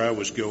 That's where I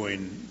was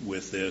going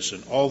with this,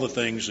 and all the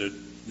things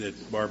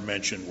that Barb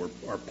mentioned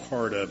are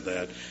part of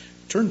that.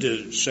 Turn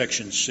to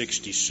section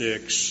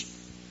 66,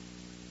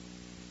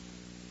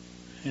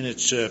 and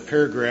it's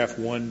paragraph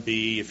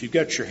 1b. If you've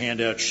got your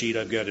handout sheet,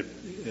 I've got it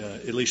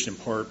at least in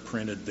part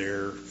printed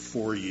there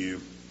for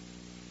you.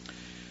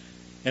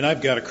 And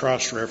I've got a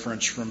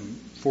cross-reference from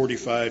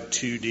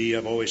 45:2d.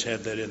 I've always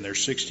had that in there.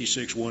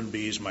 66:1b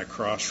is my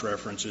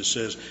cross-reference. It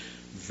says,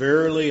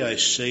 Verily I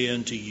say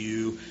unto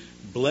you,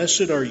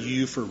 blessed are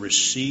you for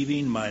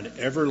receiving mine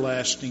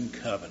everlasting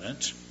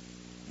covenant,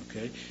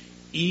 okay,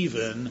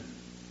 even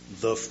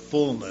the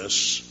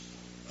fullness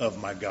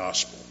of my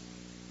gospel.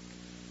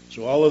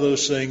 So all of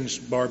those things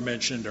Barb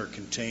mentioned are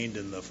contained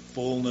in the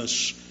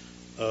fullness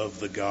of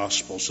the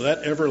gospel. So that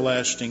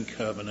everlasting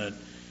covenant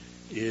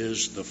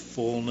is the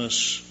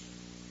fullness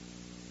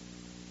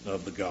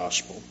of the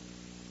gospel.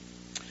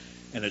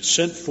 And it's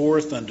sent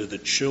forth unto the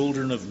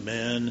children of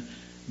men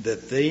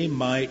that they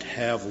might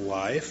have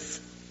life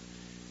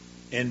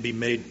and be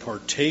made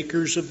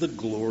partakers of the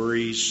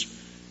glories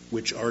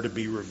which are to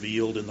be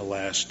revealed in the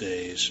last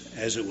days,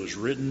 as it was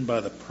written by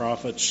the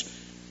prophets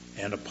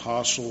and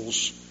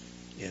apostles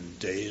in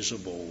days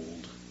of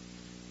old.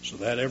 So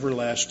that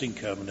everlasting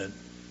covenant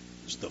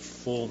is the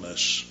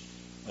fullness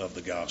of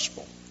the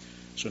gospel.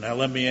 So now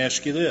let me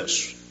ask you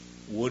this.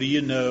 What do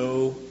you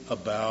know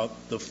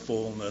about the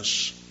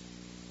fullness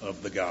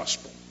of the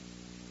gospel?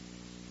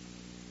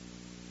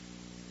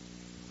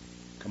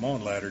 Come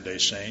on, Latter-day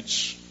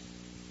Saints.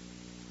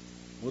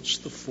 What's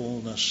the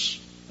fullness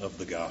of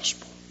the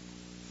gospel?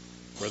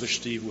 Brother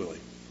Steve Willie.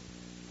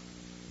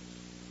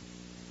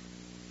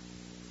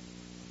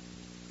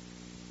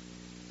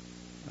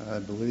 I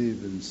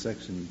believe in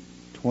section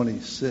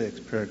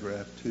 26,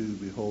 paragraph 2,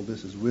 Behold,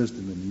 this is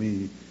wisdom in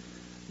me.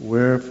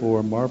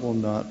 Wherefore marvel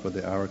not, for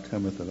the hour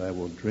cometh that I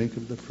will drink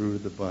of the fruit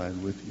of the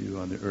vine with you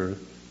on the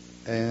earth,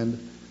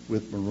 and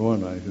with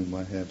Moroni, whom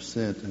I have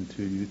sent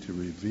unto you to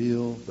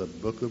reveal the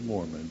Book of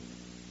Mormon,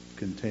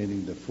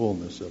 containing the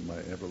fullness of my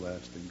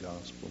everlasting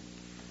gospel.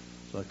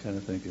 So I kind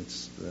of think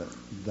it's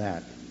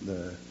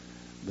the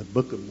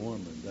Book of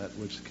Mormon, that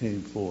which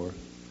came forth.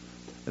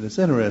 And it's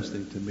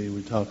interesting to me,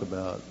 we talk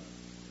about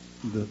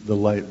the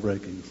light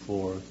breaking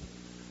forth.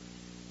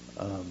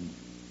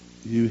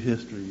 You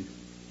history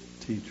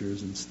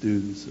teachers and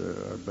students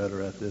are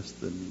better at this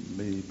than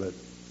me, but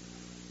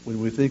when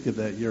we think of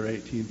that year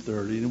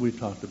 1830, and we've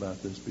talked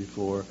about this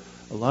before,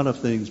 a lot of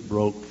things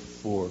broke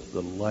forth.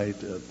 The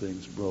light of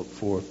things broke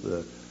forth.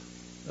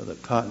 The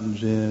cotton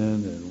gin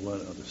and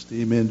the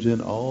steam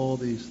engine, all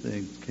these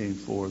things came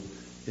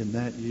forth in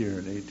that year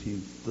in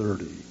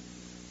 1830.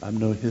 I'm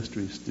no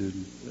history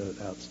student,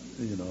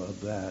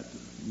 of that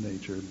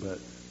nature, but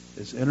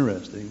it's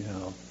interesting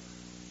how,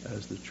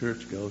 as the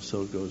church goes,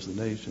 so goes the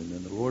nation.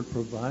 And the Lord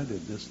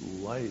provided this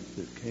light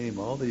that came,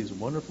 all these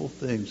wonderful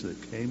things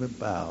that came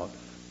about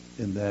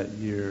in that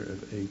year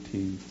of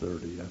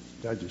 1830.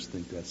 I just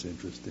think that's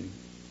interesting.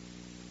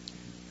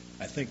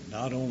 I think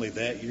not only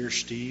that year,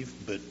 Steve,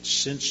 but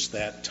since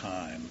that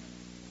time,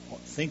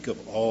 think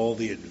of all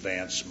the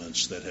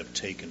advancements that have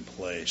taken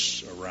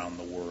place around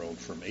the world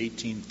from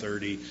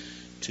 1830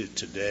 to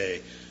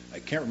today. I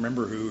can't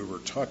remember who we were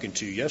talking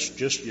to.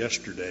 Just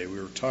yesterday, we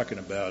were talking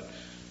about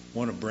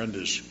one of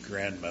Brenda's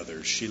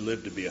grandmothers. She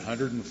lived to be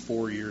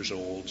 104 years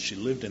old. She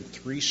lived in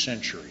 3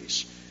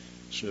 centuries.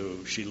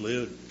 So she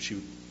was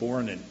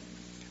born in,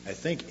 I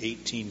think,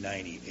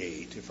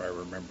 1898, if I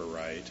remember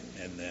right,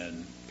 and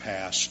then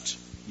passed,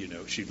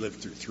 she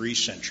lived through 3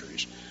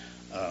 centuries.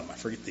 I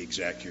forget the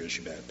exact year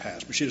she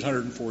passed, but she was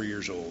 104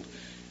 years old.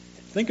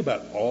 Think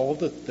about all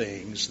the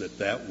things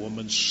that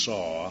woman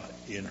saw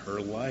in her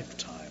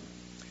lifetime.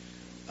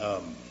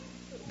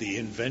 The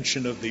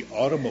invention of the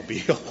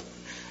automobile,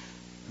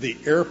 the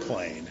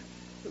airplane,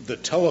 the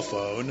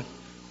telephone,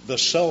 the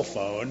cell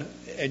phone,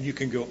 and you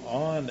can go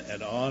on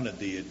at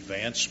the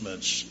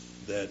advancements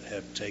that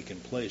have taken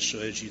place. So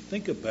as you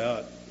think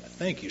about,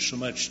 thank you so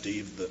much,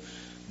 Steve,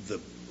 the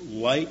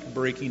light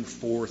breaking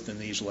forth in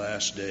these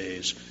last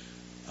days,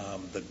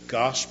 the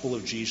gospel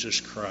of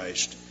Jesus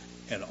Christ,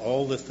 and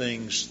all the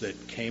things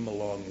that came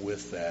along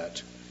with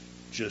that,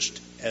 just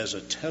as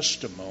a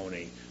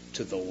testimony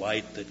to the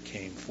light that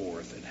came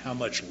forth and how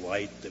much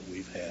light that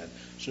we've had.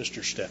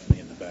 Sister Stephanie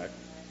in the back.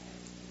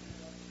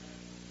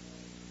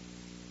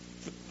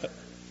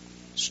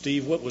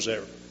 Steve, what was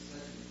that?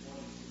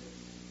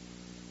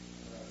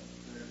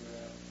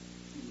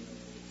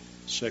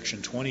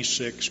 Section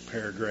 26,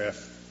 paragraph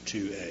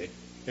 2A.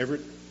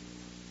 Everett?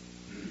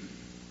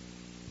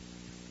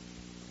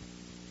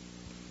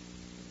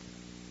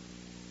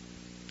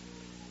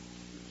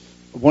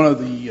 One of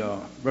the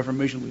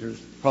Reformation leaders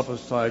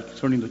prophesied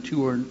concerning the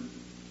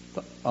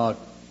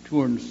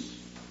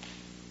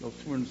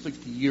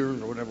 260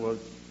 years, or whatever it was,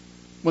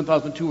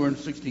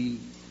 1,260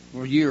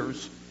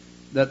 years,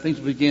 that things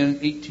would begin in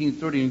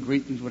 1830 and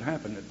great things would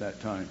happen at that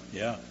time.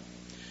 Yeah.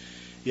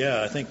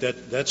 Yeah, I think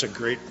that's a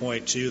great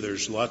point, too.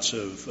 There's lots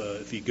of,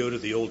 if you go to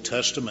the Old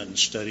Testament and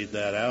study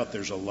that out,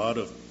 there's a lot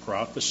of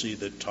prophecy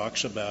that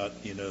talks about,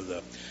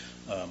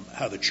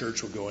 how the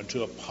church will go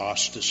into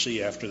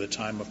apostasy after the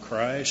time of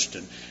Christ,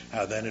 and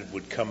how then it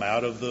would come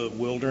out of the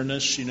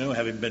wilderness,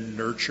 having been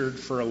nurtured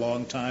for a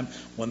long time,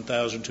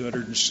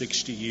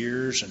 1,260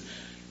 years. And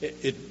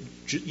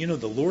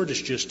the Lord is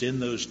just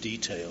in those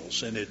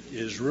details, and it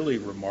is really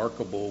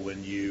remarkable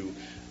when you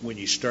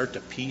start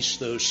to piece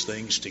those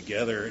things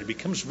together. It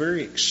becomes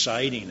very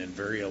exciting and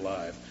very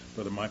alive.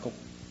 Brother Michael?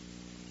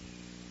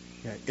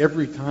 Yeah,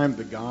 every time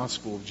the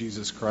gospel of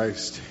Jesus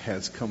Christ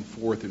has come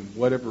forth, in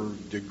whatever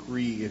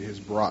degree it has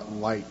brought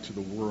light to the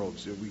world,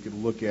 so we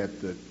can look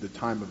at the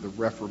time of the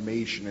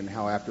Reformation and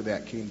how after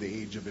that came the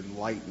age of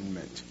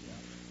enlightenment.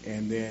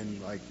 And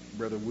then, like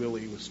Brother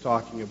Willie was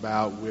talking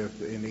about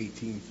in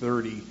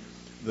 1830,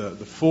 the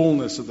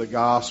fullness of the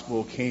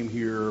gospel came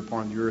here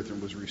upon the earth and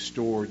was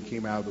restored,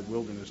 came out of the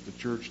wilderness, the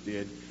church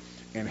did,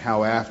 and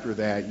how after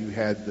that you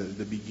had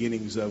the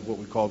beginnings of what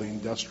we call the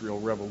Industrial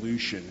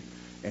Revolution,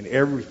 and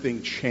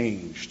everything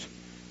changed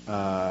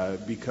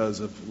because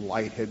of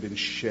light had been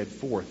shed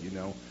forth,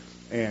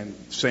 And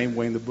same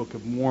way in the Book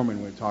of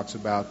Mormon when it talks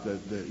about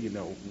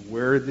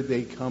where did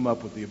they come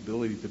up with the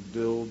ability to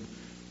build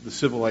the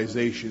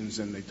civilizations,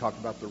 and they talk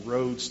about the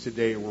roads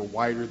today were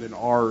wider than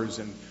ours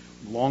and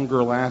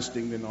longer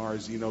lasting than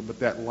ours, but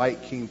that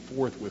light came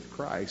forth with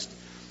Christ.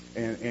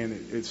 And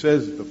it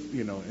says,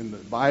 in the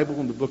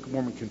Bible, in the Book of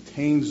Mormon,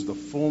 contains the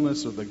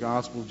fullness of the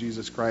gospel of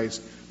Jesus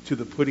Christ to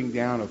the putting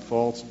down of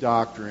false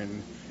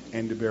doctrine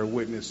and to bear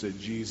witness that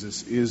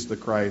Jesus is the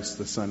Christ,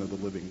 the Son of the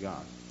living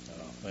God.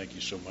 Oh, thank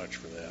you so much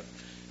for that.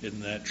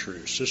 Isn't that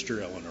true?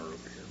 Sister Eleanor over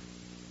here.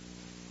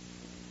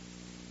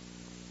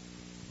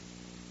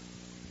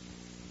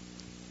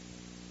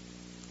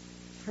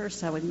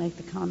 First, I would make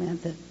the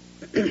comment that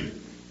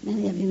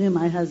many of you knew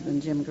my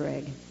husband, Jim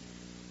Gregg.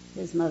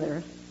 His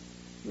mother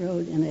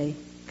rode in a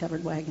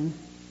covered wagon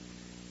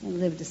and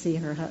lived to see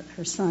her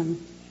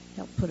son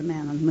help put a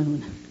man on the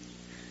moon.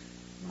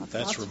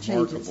 That's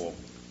remarkable.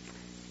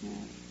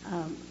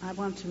 I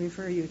want to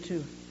refer you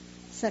to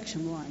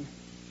Section 1.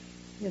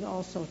 It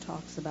also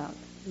talks about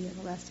the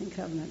everlasting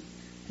covenant,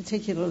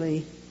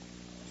 particularly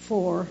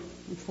 4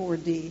 and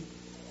 4D.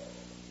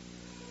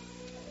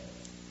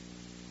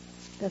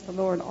 That the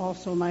Lord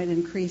also might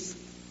increase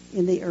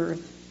in the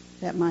earth,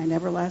 that mine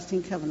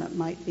everlasting covenant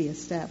might be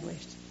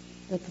established,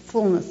 that the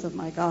fullness of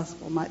my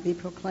gospel might be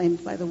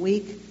proclaimed by the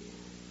weak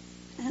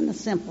and the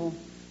simple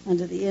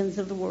unto the ends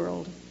of the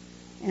world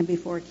and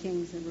before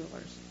kings and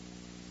rulers.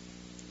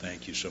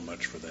 Thank you so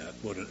much for that.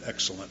 What an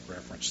excellent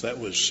reference. That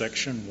was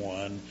section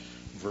 1,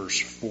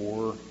 verse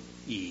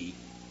 4E.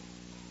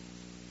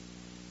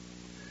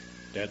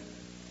 Dad?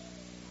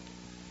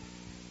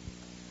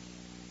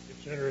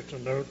 It's interesting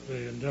to note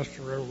the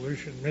Industrial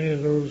Revolution. Many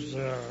of those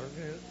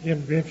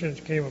inventions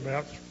came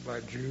about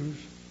by Jews.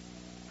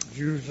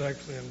 Jews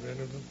actually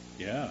invented them.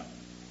 Yeah.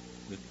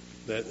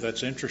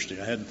 That's interesting.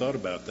 I hadn't thought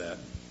about that.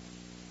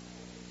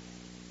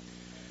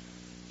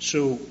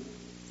 So,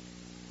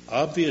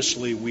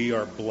 obviously we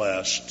are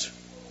blessed.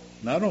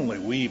 Not only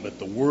we, but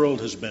the world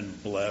has been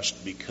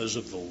blessed because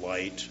of the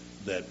light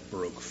that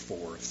broke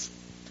forth.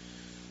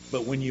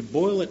 But when you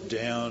boil it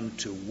down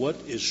to what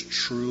is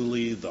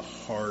truly the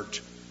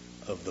heart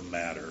of the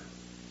matter,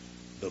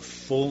 the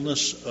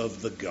fullness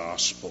of the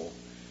gospel,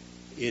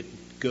 it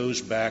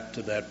goes back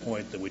to that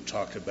point that we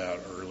talked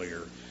about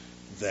earlier,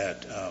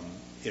 that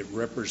it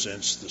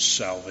represents the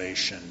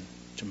salvation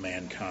to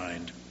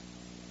mankind.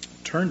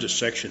 Turn to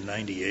section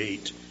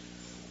 98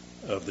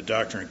 of the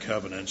Doctrine and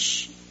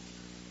Covenants.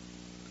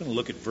 I'm going to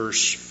look at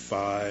verse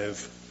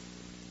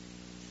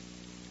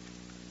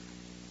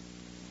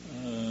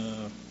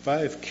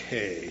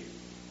 5K.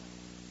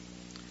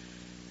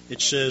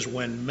 It says,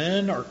 when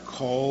men are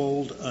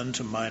called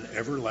unto mine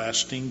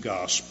everlasting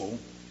gospel,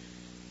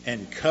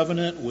 and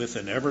covenant with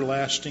an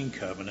everlasting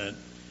covenant,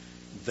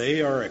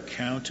 They are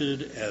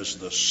accounted as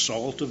the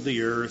salt of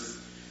the earth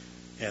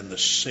and the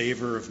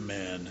savor of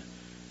men.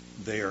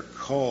 They are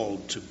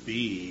called to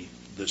be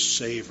the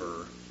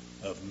savor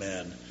of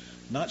men.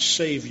 Not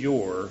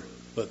Savior,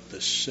 but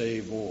the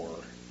Savor.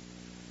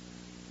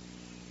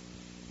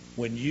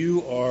 When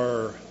you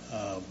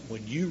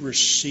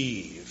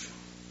receive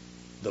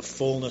the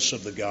fullness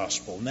of the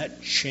gospel, and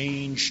that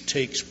change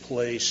takes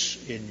place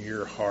in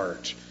your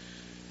heart,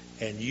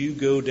 and you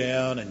go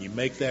down and you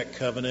make that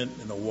covenant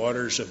in the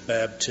waters of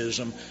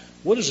baptism,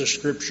 what does the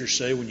Scripture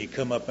say when you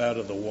come up out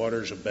of the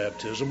waters of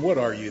baptism? What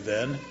are you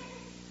then?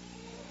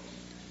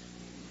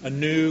 A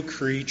new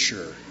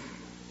creature.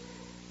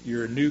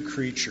 You're a new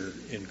creature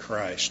in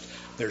Christ.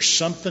 There's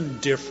something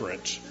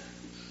different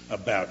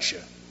about you.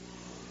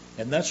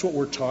 And that's what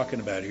we're talking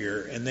about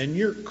here. And then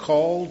you're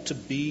called to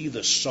be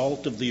the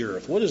salt of the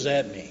earth. What does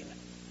that mean?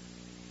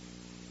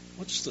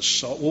 What's the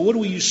salt? Well, what do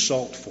we use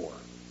salt for?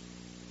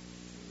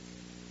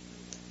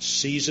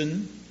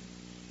 Season,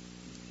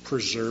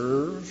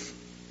 preserve,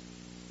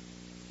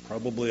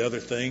 probably other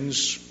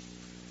things.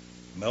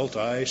 Melt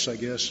ice, I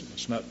guess.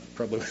 It's not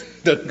probably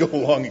doesn't go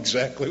along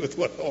exactly with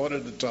what I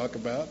wanted to talk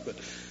about,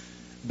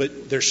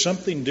 but there's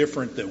something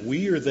different that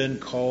we are then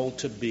called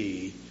to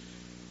be.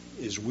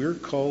 Is we're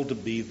called to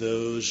be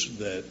those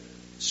that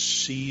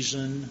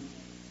season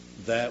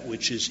that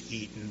which is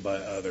eaten by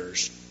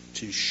others,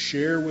 to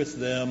share with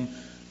them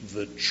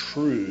the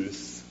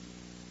truth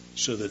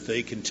so that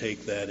they can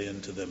take that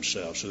into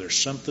themselves. So there's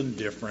something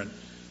different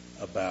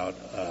about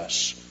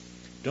us.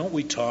 Don't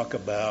we talk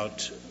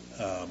about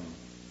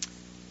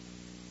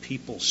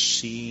people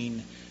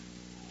seeing?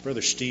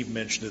 Brother Steve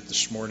mentioned it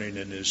this morning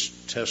in his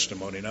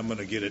testimony, and I'm going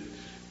to get it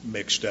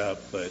mixed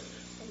up, but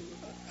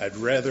I'd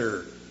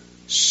rather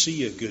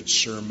see a good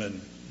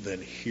sermon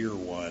than hear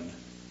one,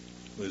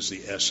 was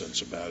the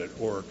essence about it.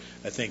 Or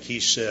I think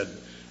he said,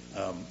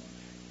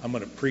 I'm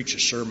going to preach a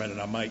sermon and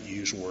I might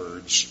use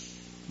words,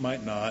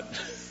 might not.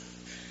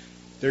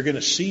 They're going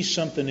to see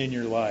something in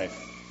your life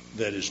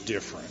that is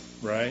different,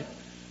 right?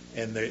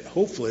 And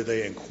hopefully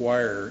they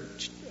inquire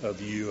of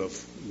you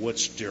of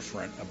what's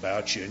different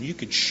about you. And you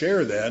can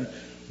share then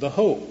the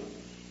hope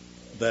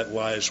that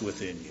lies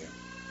within you.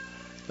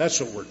 That's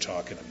what we're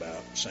talking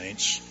about,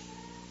 saints.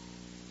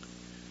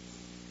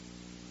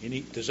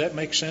 Does that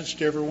make sense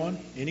to everyone?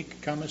 Any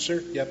comments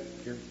there? Yep,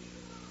 here.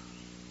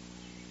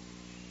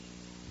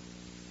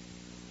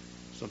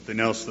 Something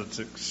else that's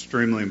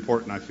extremely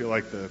important, I feel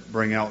like, to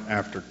bring out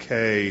after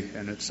K,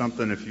 and it's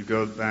something, if you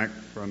go back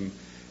from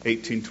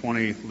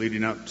 1820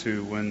 leading up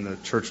to when the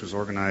church was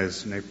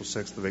organized in April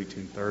 6th of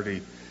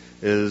 1830,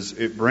 is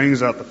it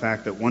brings out the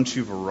fact that once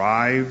you've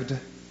arrived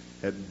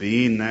at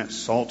being that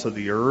salt of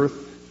the earth,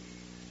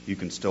 you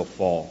can still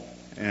fall.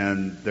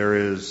 And there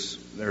is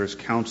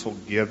counsel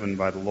given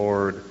by the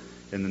Lord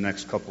in the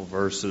next couple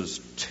verses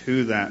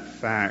to that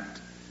fact,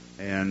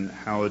 and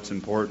how it's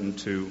important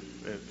to,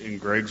 in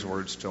Greg's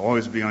words, to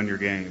always be on your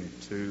game,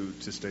 to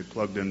stay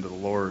plugged into the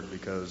Lord,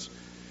 because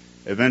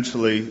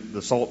eventually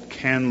the salt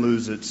can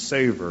lose its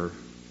savor,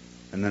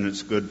 and then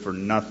it's good for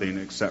nothing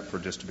except for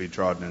just to be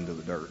trodden into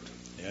the dirt.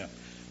 Yeah.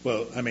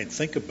 Well, I mean,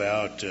 think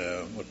about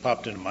what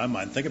popped into my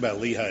mind. Think about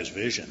Lehi's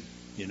vision.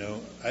 You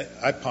know,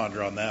 I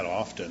ponder on that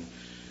often.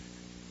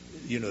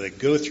 You know, they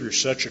go through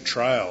such a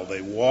trial.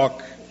 They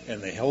walk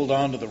and they hold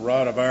on to the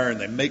rod of iron.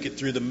 They make it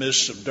through the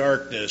mists of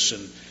darkness,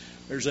 and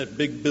there's that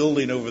big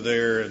building over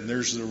there, and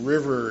there's the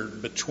river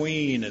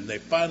between, and they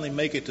finally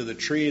make it to the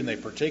tree, and they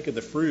partake of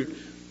the fruit.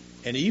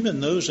 And even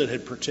those that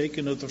had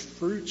partaken of the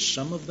fruit,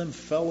 some of them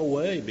fell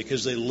away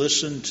because they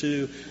listened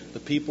to the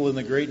people in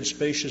the great and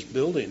spacious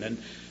building.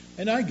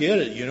 And I get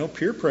it, you know,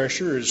 peer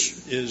pressure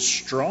is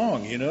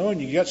strong, you know,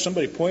 and you got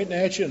somebody pointing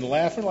at you and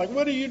laughing like,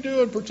 what are you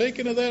doing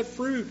partaking of that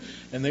fruit?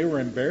 And they were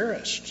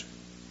embarrassed.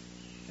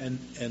 And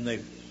they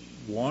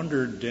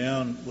wandered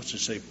down, what's it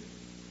say,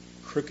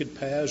 crooked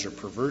paths or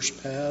perverse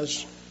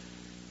paths.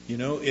 You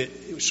know,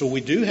 so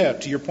we do have,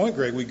 to your point,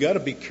 Greg, we've got to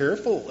be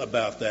careful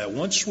about that.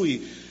 Once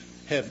we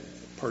have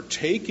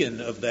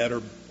partaken of that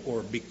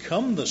or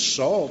become the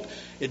salt,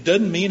 it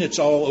doesn't mean it's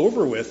all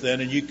over with then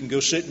and you can go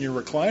sit in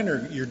your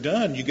recliner, you're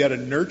done. You got to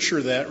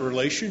nurture that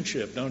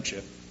relationship, don't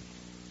you?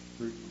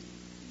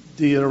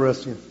 The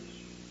interesting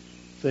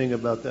thing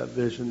about that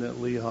vision that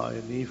Lehi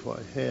and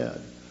Nephi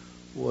had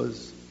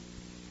was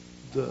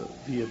the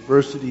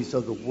adversities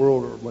of the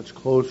world are much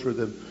closer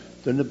than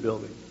the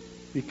building,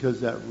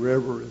 because that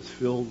river is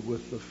filled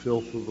with the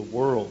filth of the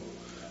world.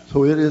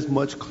 So it is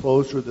much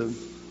closer than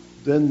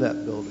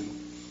that building.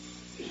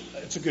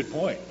 That's a good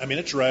point. I mean,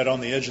 it's right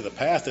on the edge of the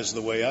path is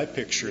the way I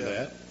picture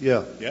that.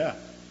 Yeah. Yeah.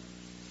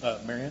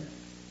 Marianne?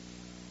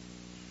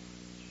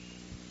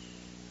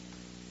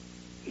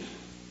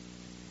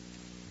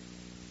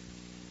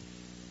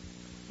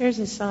 There's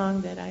a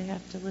song that I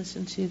have to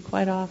listen to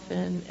quite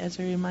often as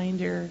a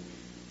reminder,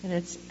 and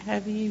it's,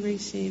 "Have ye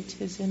received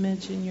his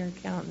image in your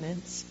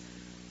countenance?"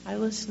 I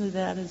listen to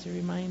that as a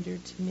reminder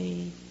to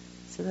me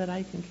so that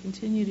I can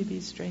continue to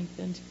be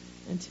strengthened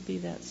and to be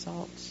that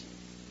salt.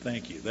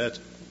 Thank you.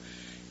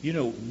 You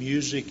know,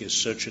 music is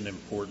such an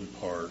important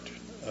part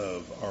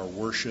of our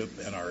worship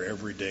and our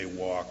everyday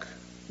walk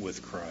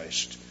with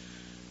Christ,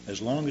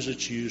 as long as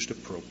it's used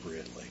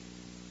appropriately.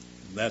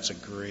 And that's a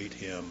great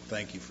hymn.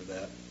 Thank you for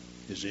that.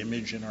 His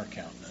image in our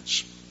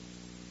countenance.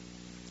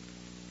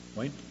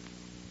 Wayne?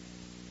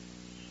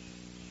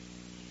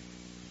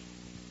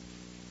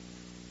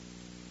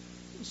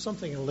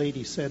 Something a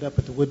lady said up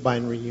at the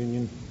Woodbine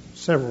reunion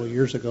several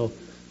years ago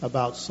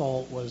about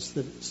salt was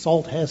that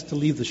salt has to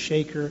leave the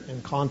shaker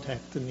and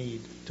contact the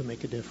need to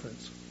make a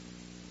difference.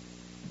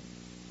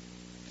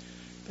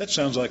 That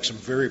sounds like some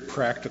very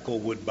practical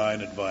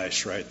Woodbine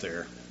advice right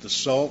there. The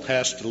salt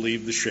has to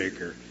leave the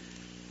shaker.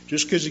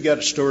 Just because you got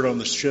it stored on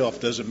the shelf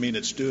doesn't mean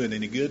it's doing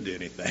any good to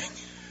anything.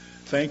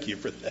 Thank you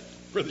for that,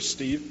 Brother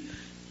Steve.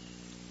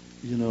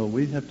 You know,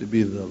 we have to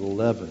be the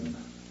leaven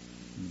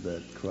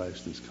that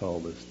Christ has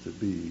called us to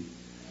be.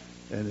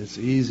 And it's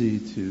easy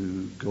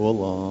to go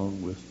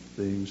along with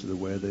things the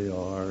way they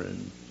are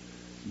and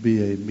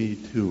be a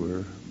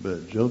me-tooer,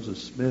 but Joseph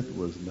Smith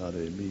was not a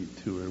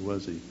me-tooer,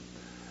 was he?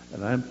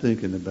 And I'm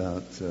thinking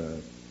about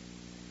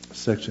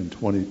section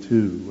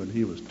 22. When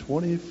he was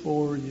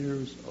 24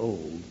 years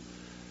old,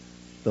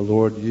 the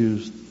Lord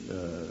used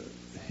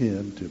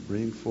him to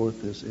bring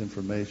forth this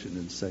information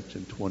in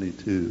section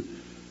 22.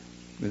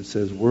 It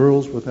says,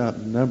 worlds without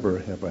number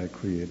have I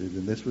created.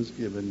 And this was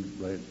given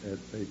right at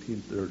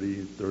 1830,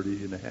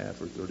 30 and a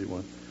half or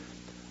 31.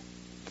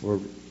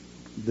 For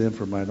them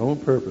for mine own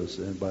purpose,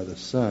 and by the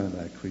Son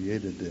I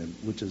created them,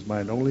 which is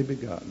mine only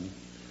begotten.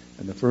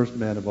 And the first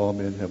man of all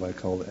men have I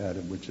called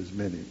Adam, which is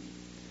many.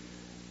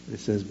 It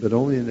says, but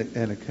only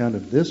an account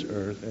of this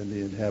earth and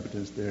the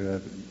inhabitants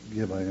thereof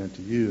give I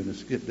unto you. And to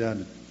skip down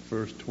to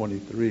verse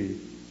 23.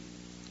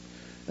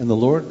 And the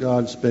Lord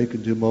God spake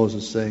unto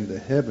Moses, saying, the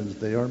heavens,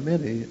 they are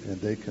many, and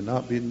they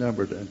cannot be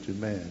numbered unto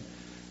man.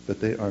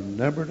 But they are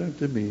numbered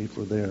unto me,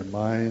 for they are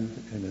mine,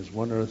 and as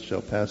one earth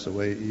shall pass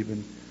away,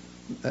 even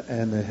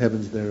and the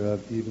heavens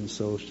thereof, even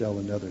so shall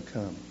another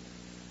come.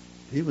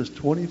 He was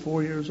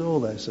 24 years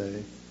old, I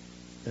say,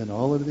 and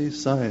all of these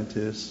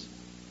scientists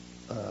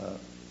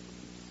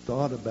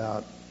thought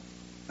about,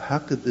 how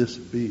could this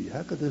be?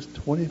 How could this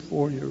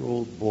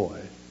 24-year-old boy,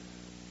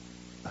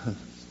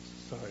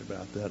 sorry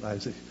about that,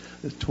 Isaac,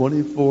 this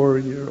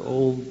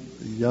 24-year-old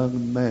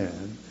young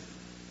man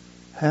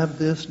have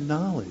this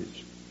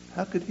knowledge?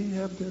 How could he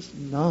have this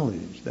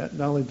knowledge? That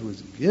knowledge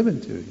was given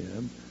to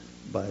him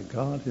by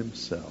God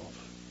himself.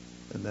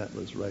 And that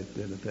was right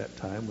then at that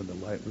time when the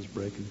light was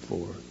breaking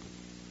forth.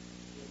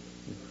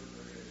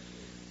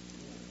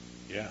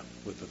 Yeah,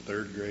 with a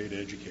third grade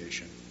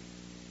education.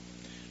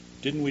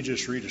 Didn't we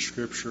just read a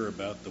scripture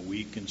about the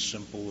weak and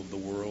simple of the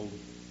world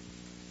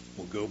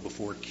will go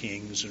before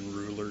kings and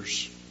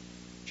rulers?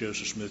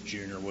 Joseph Smith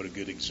Jr., what a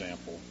good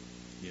example,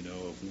 you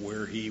know, of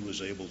where he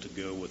was able to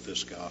go with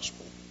this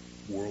gospel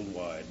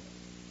worldwide.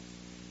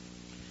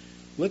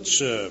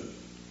 Let's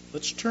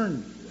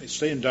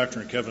stay in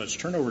Doctrine and Covenants,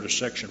 turn over to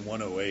section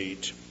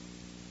 108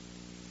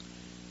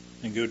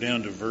 and go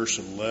down to verse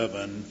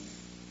 11.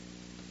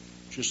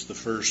 Just the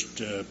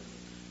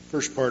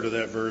first part of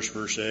that verse,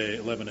 verse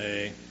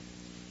 11a. It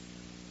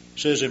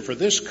says, and for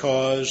this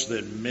cause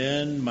that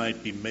men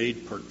might be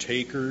made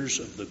partakers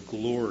of the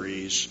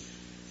glories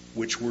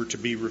which were to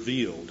be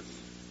revealed,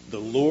 the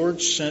Lord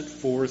sent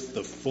forth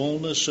the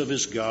fullness of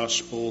his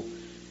gospel,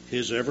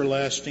 his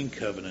everlasting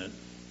covenant,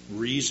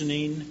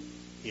 reasoning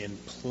in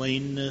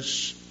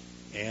plainness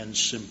and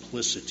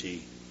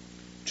simplicity,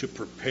 to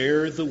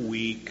prepare the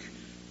weak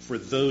for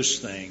those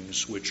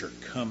things which are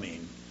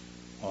coming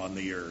on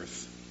the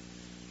earth.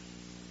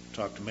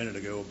 Talked a minute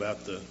ago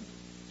about the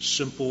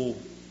simple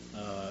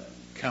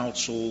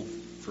counsel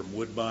from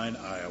Woodbine,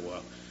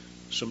 Iowa.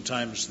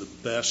 Sometimes the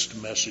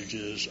best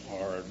messages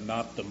are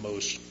not the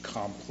most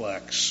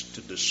complex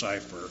to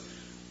decipher,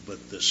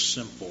 but the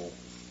simple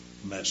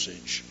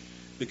message,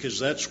 because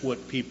that's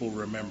what people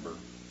remember,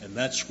 and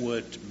that's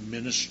what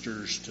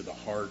ministers to the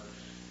heart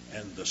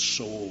and the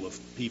soul of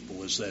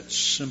people, is that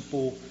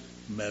simple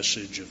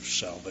message of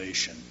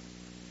salvation.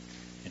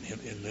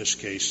 In this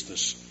case,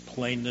 this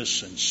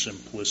plainness and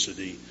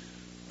simplicity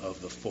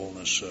of the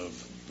fullness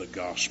of the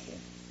gospel.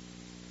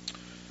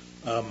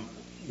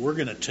 We're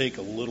going to take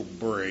a little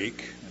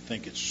break. I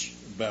think it's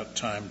about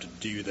time to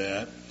do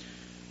that.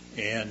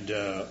 And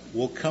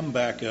we'll come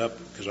back up,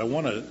 because I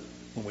want to,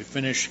 when we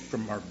finish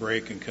from our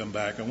break and come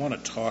back, I want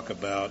to talk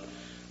about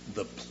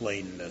the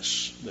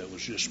plainness that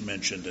was just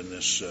mentioned in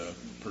this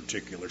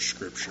particular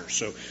scripture.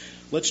 So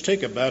let's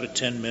take about a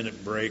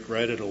 10-minute break.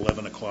 Right at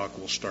 11 o'clock,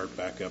 we'll start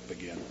back up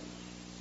again.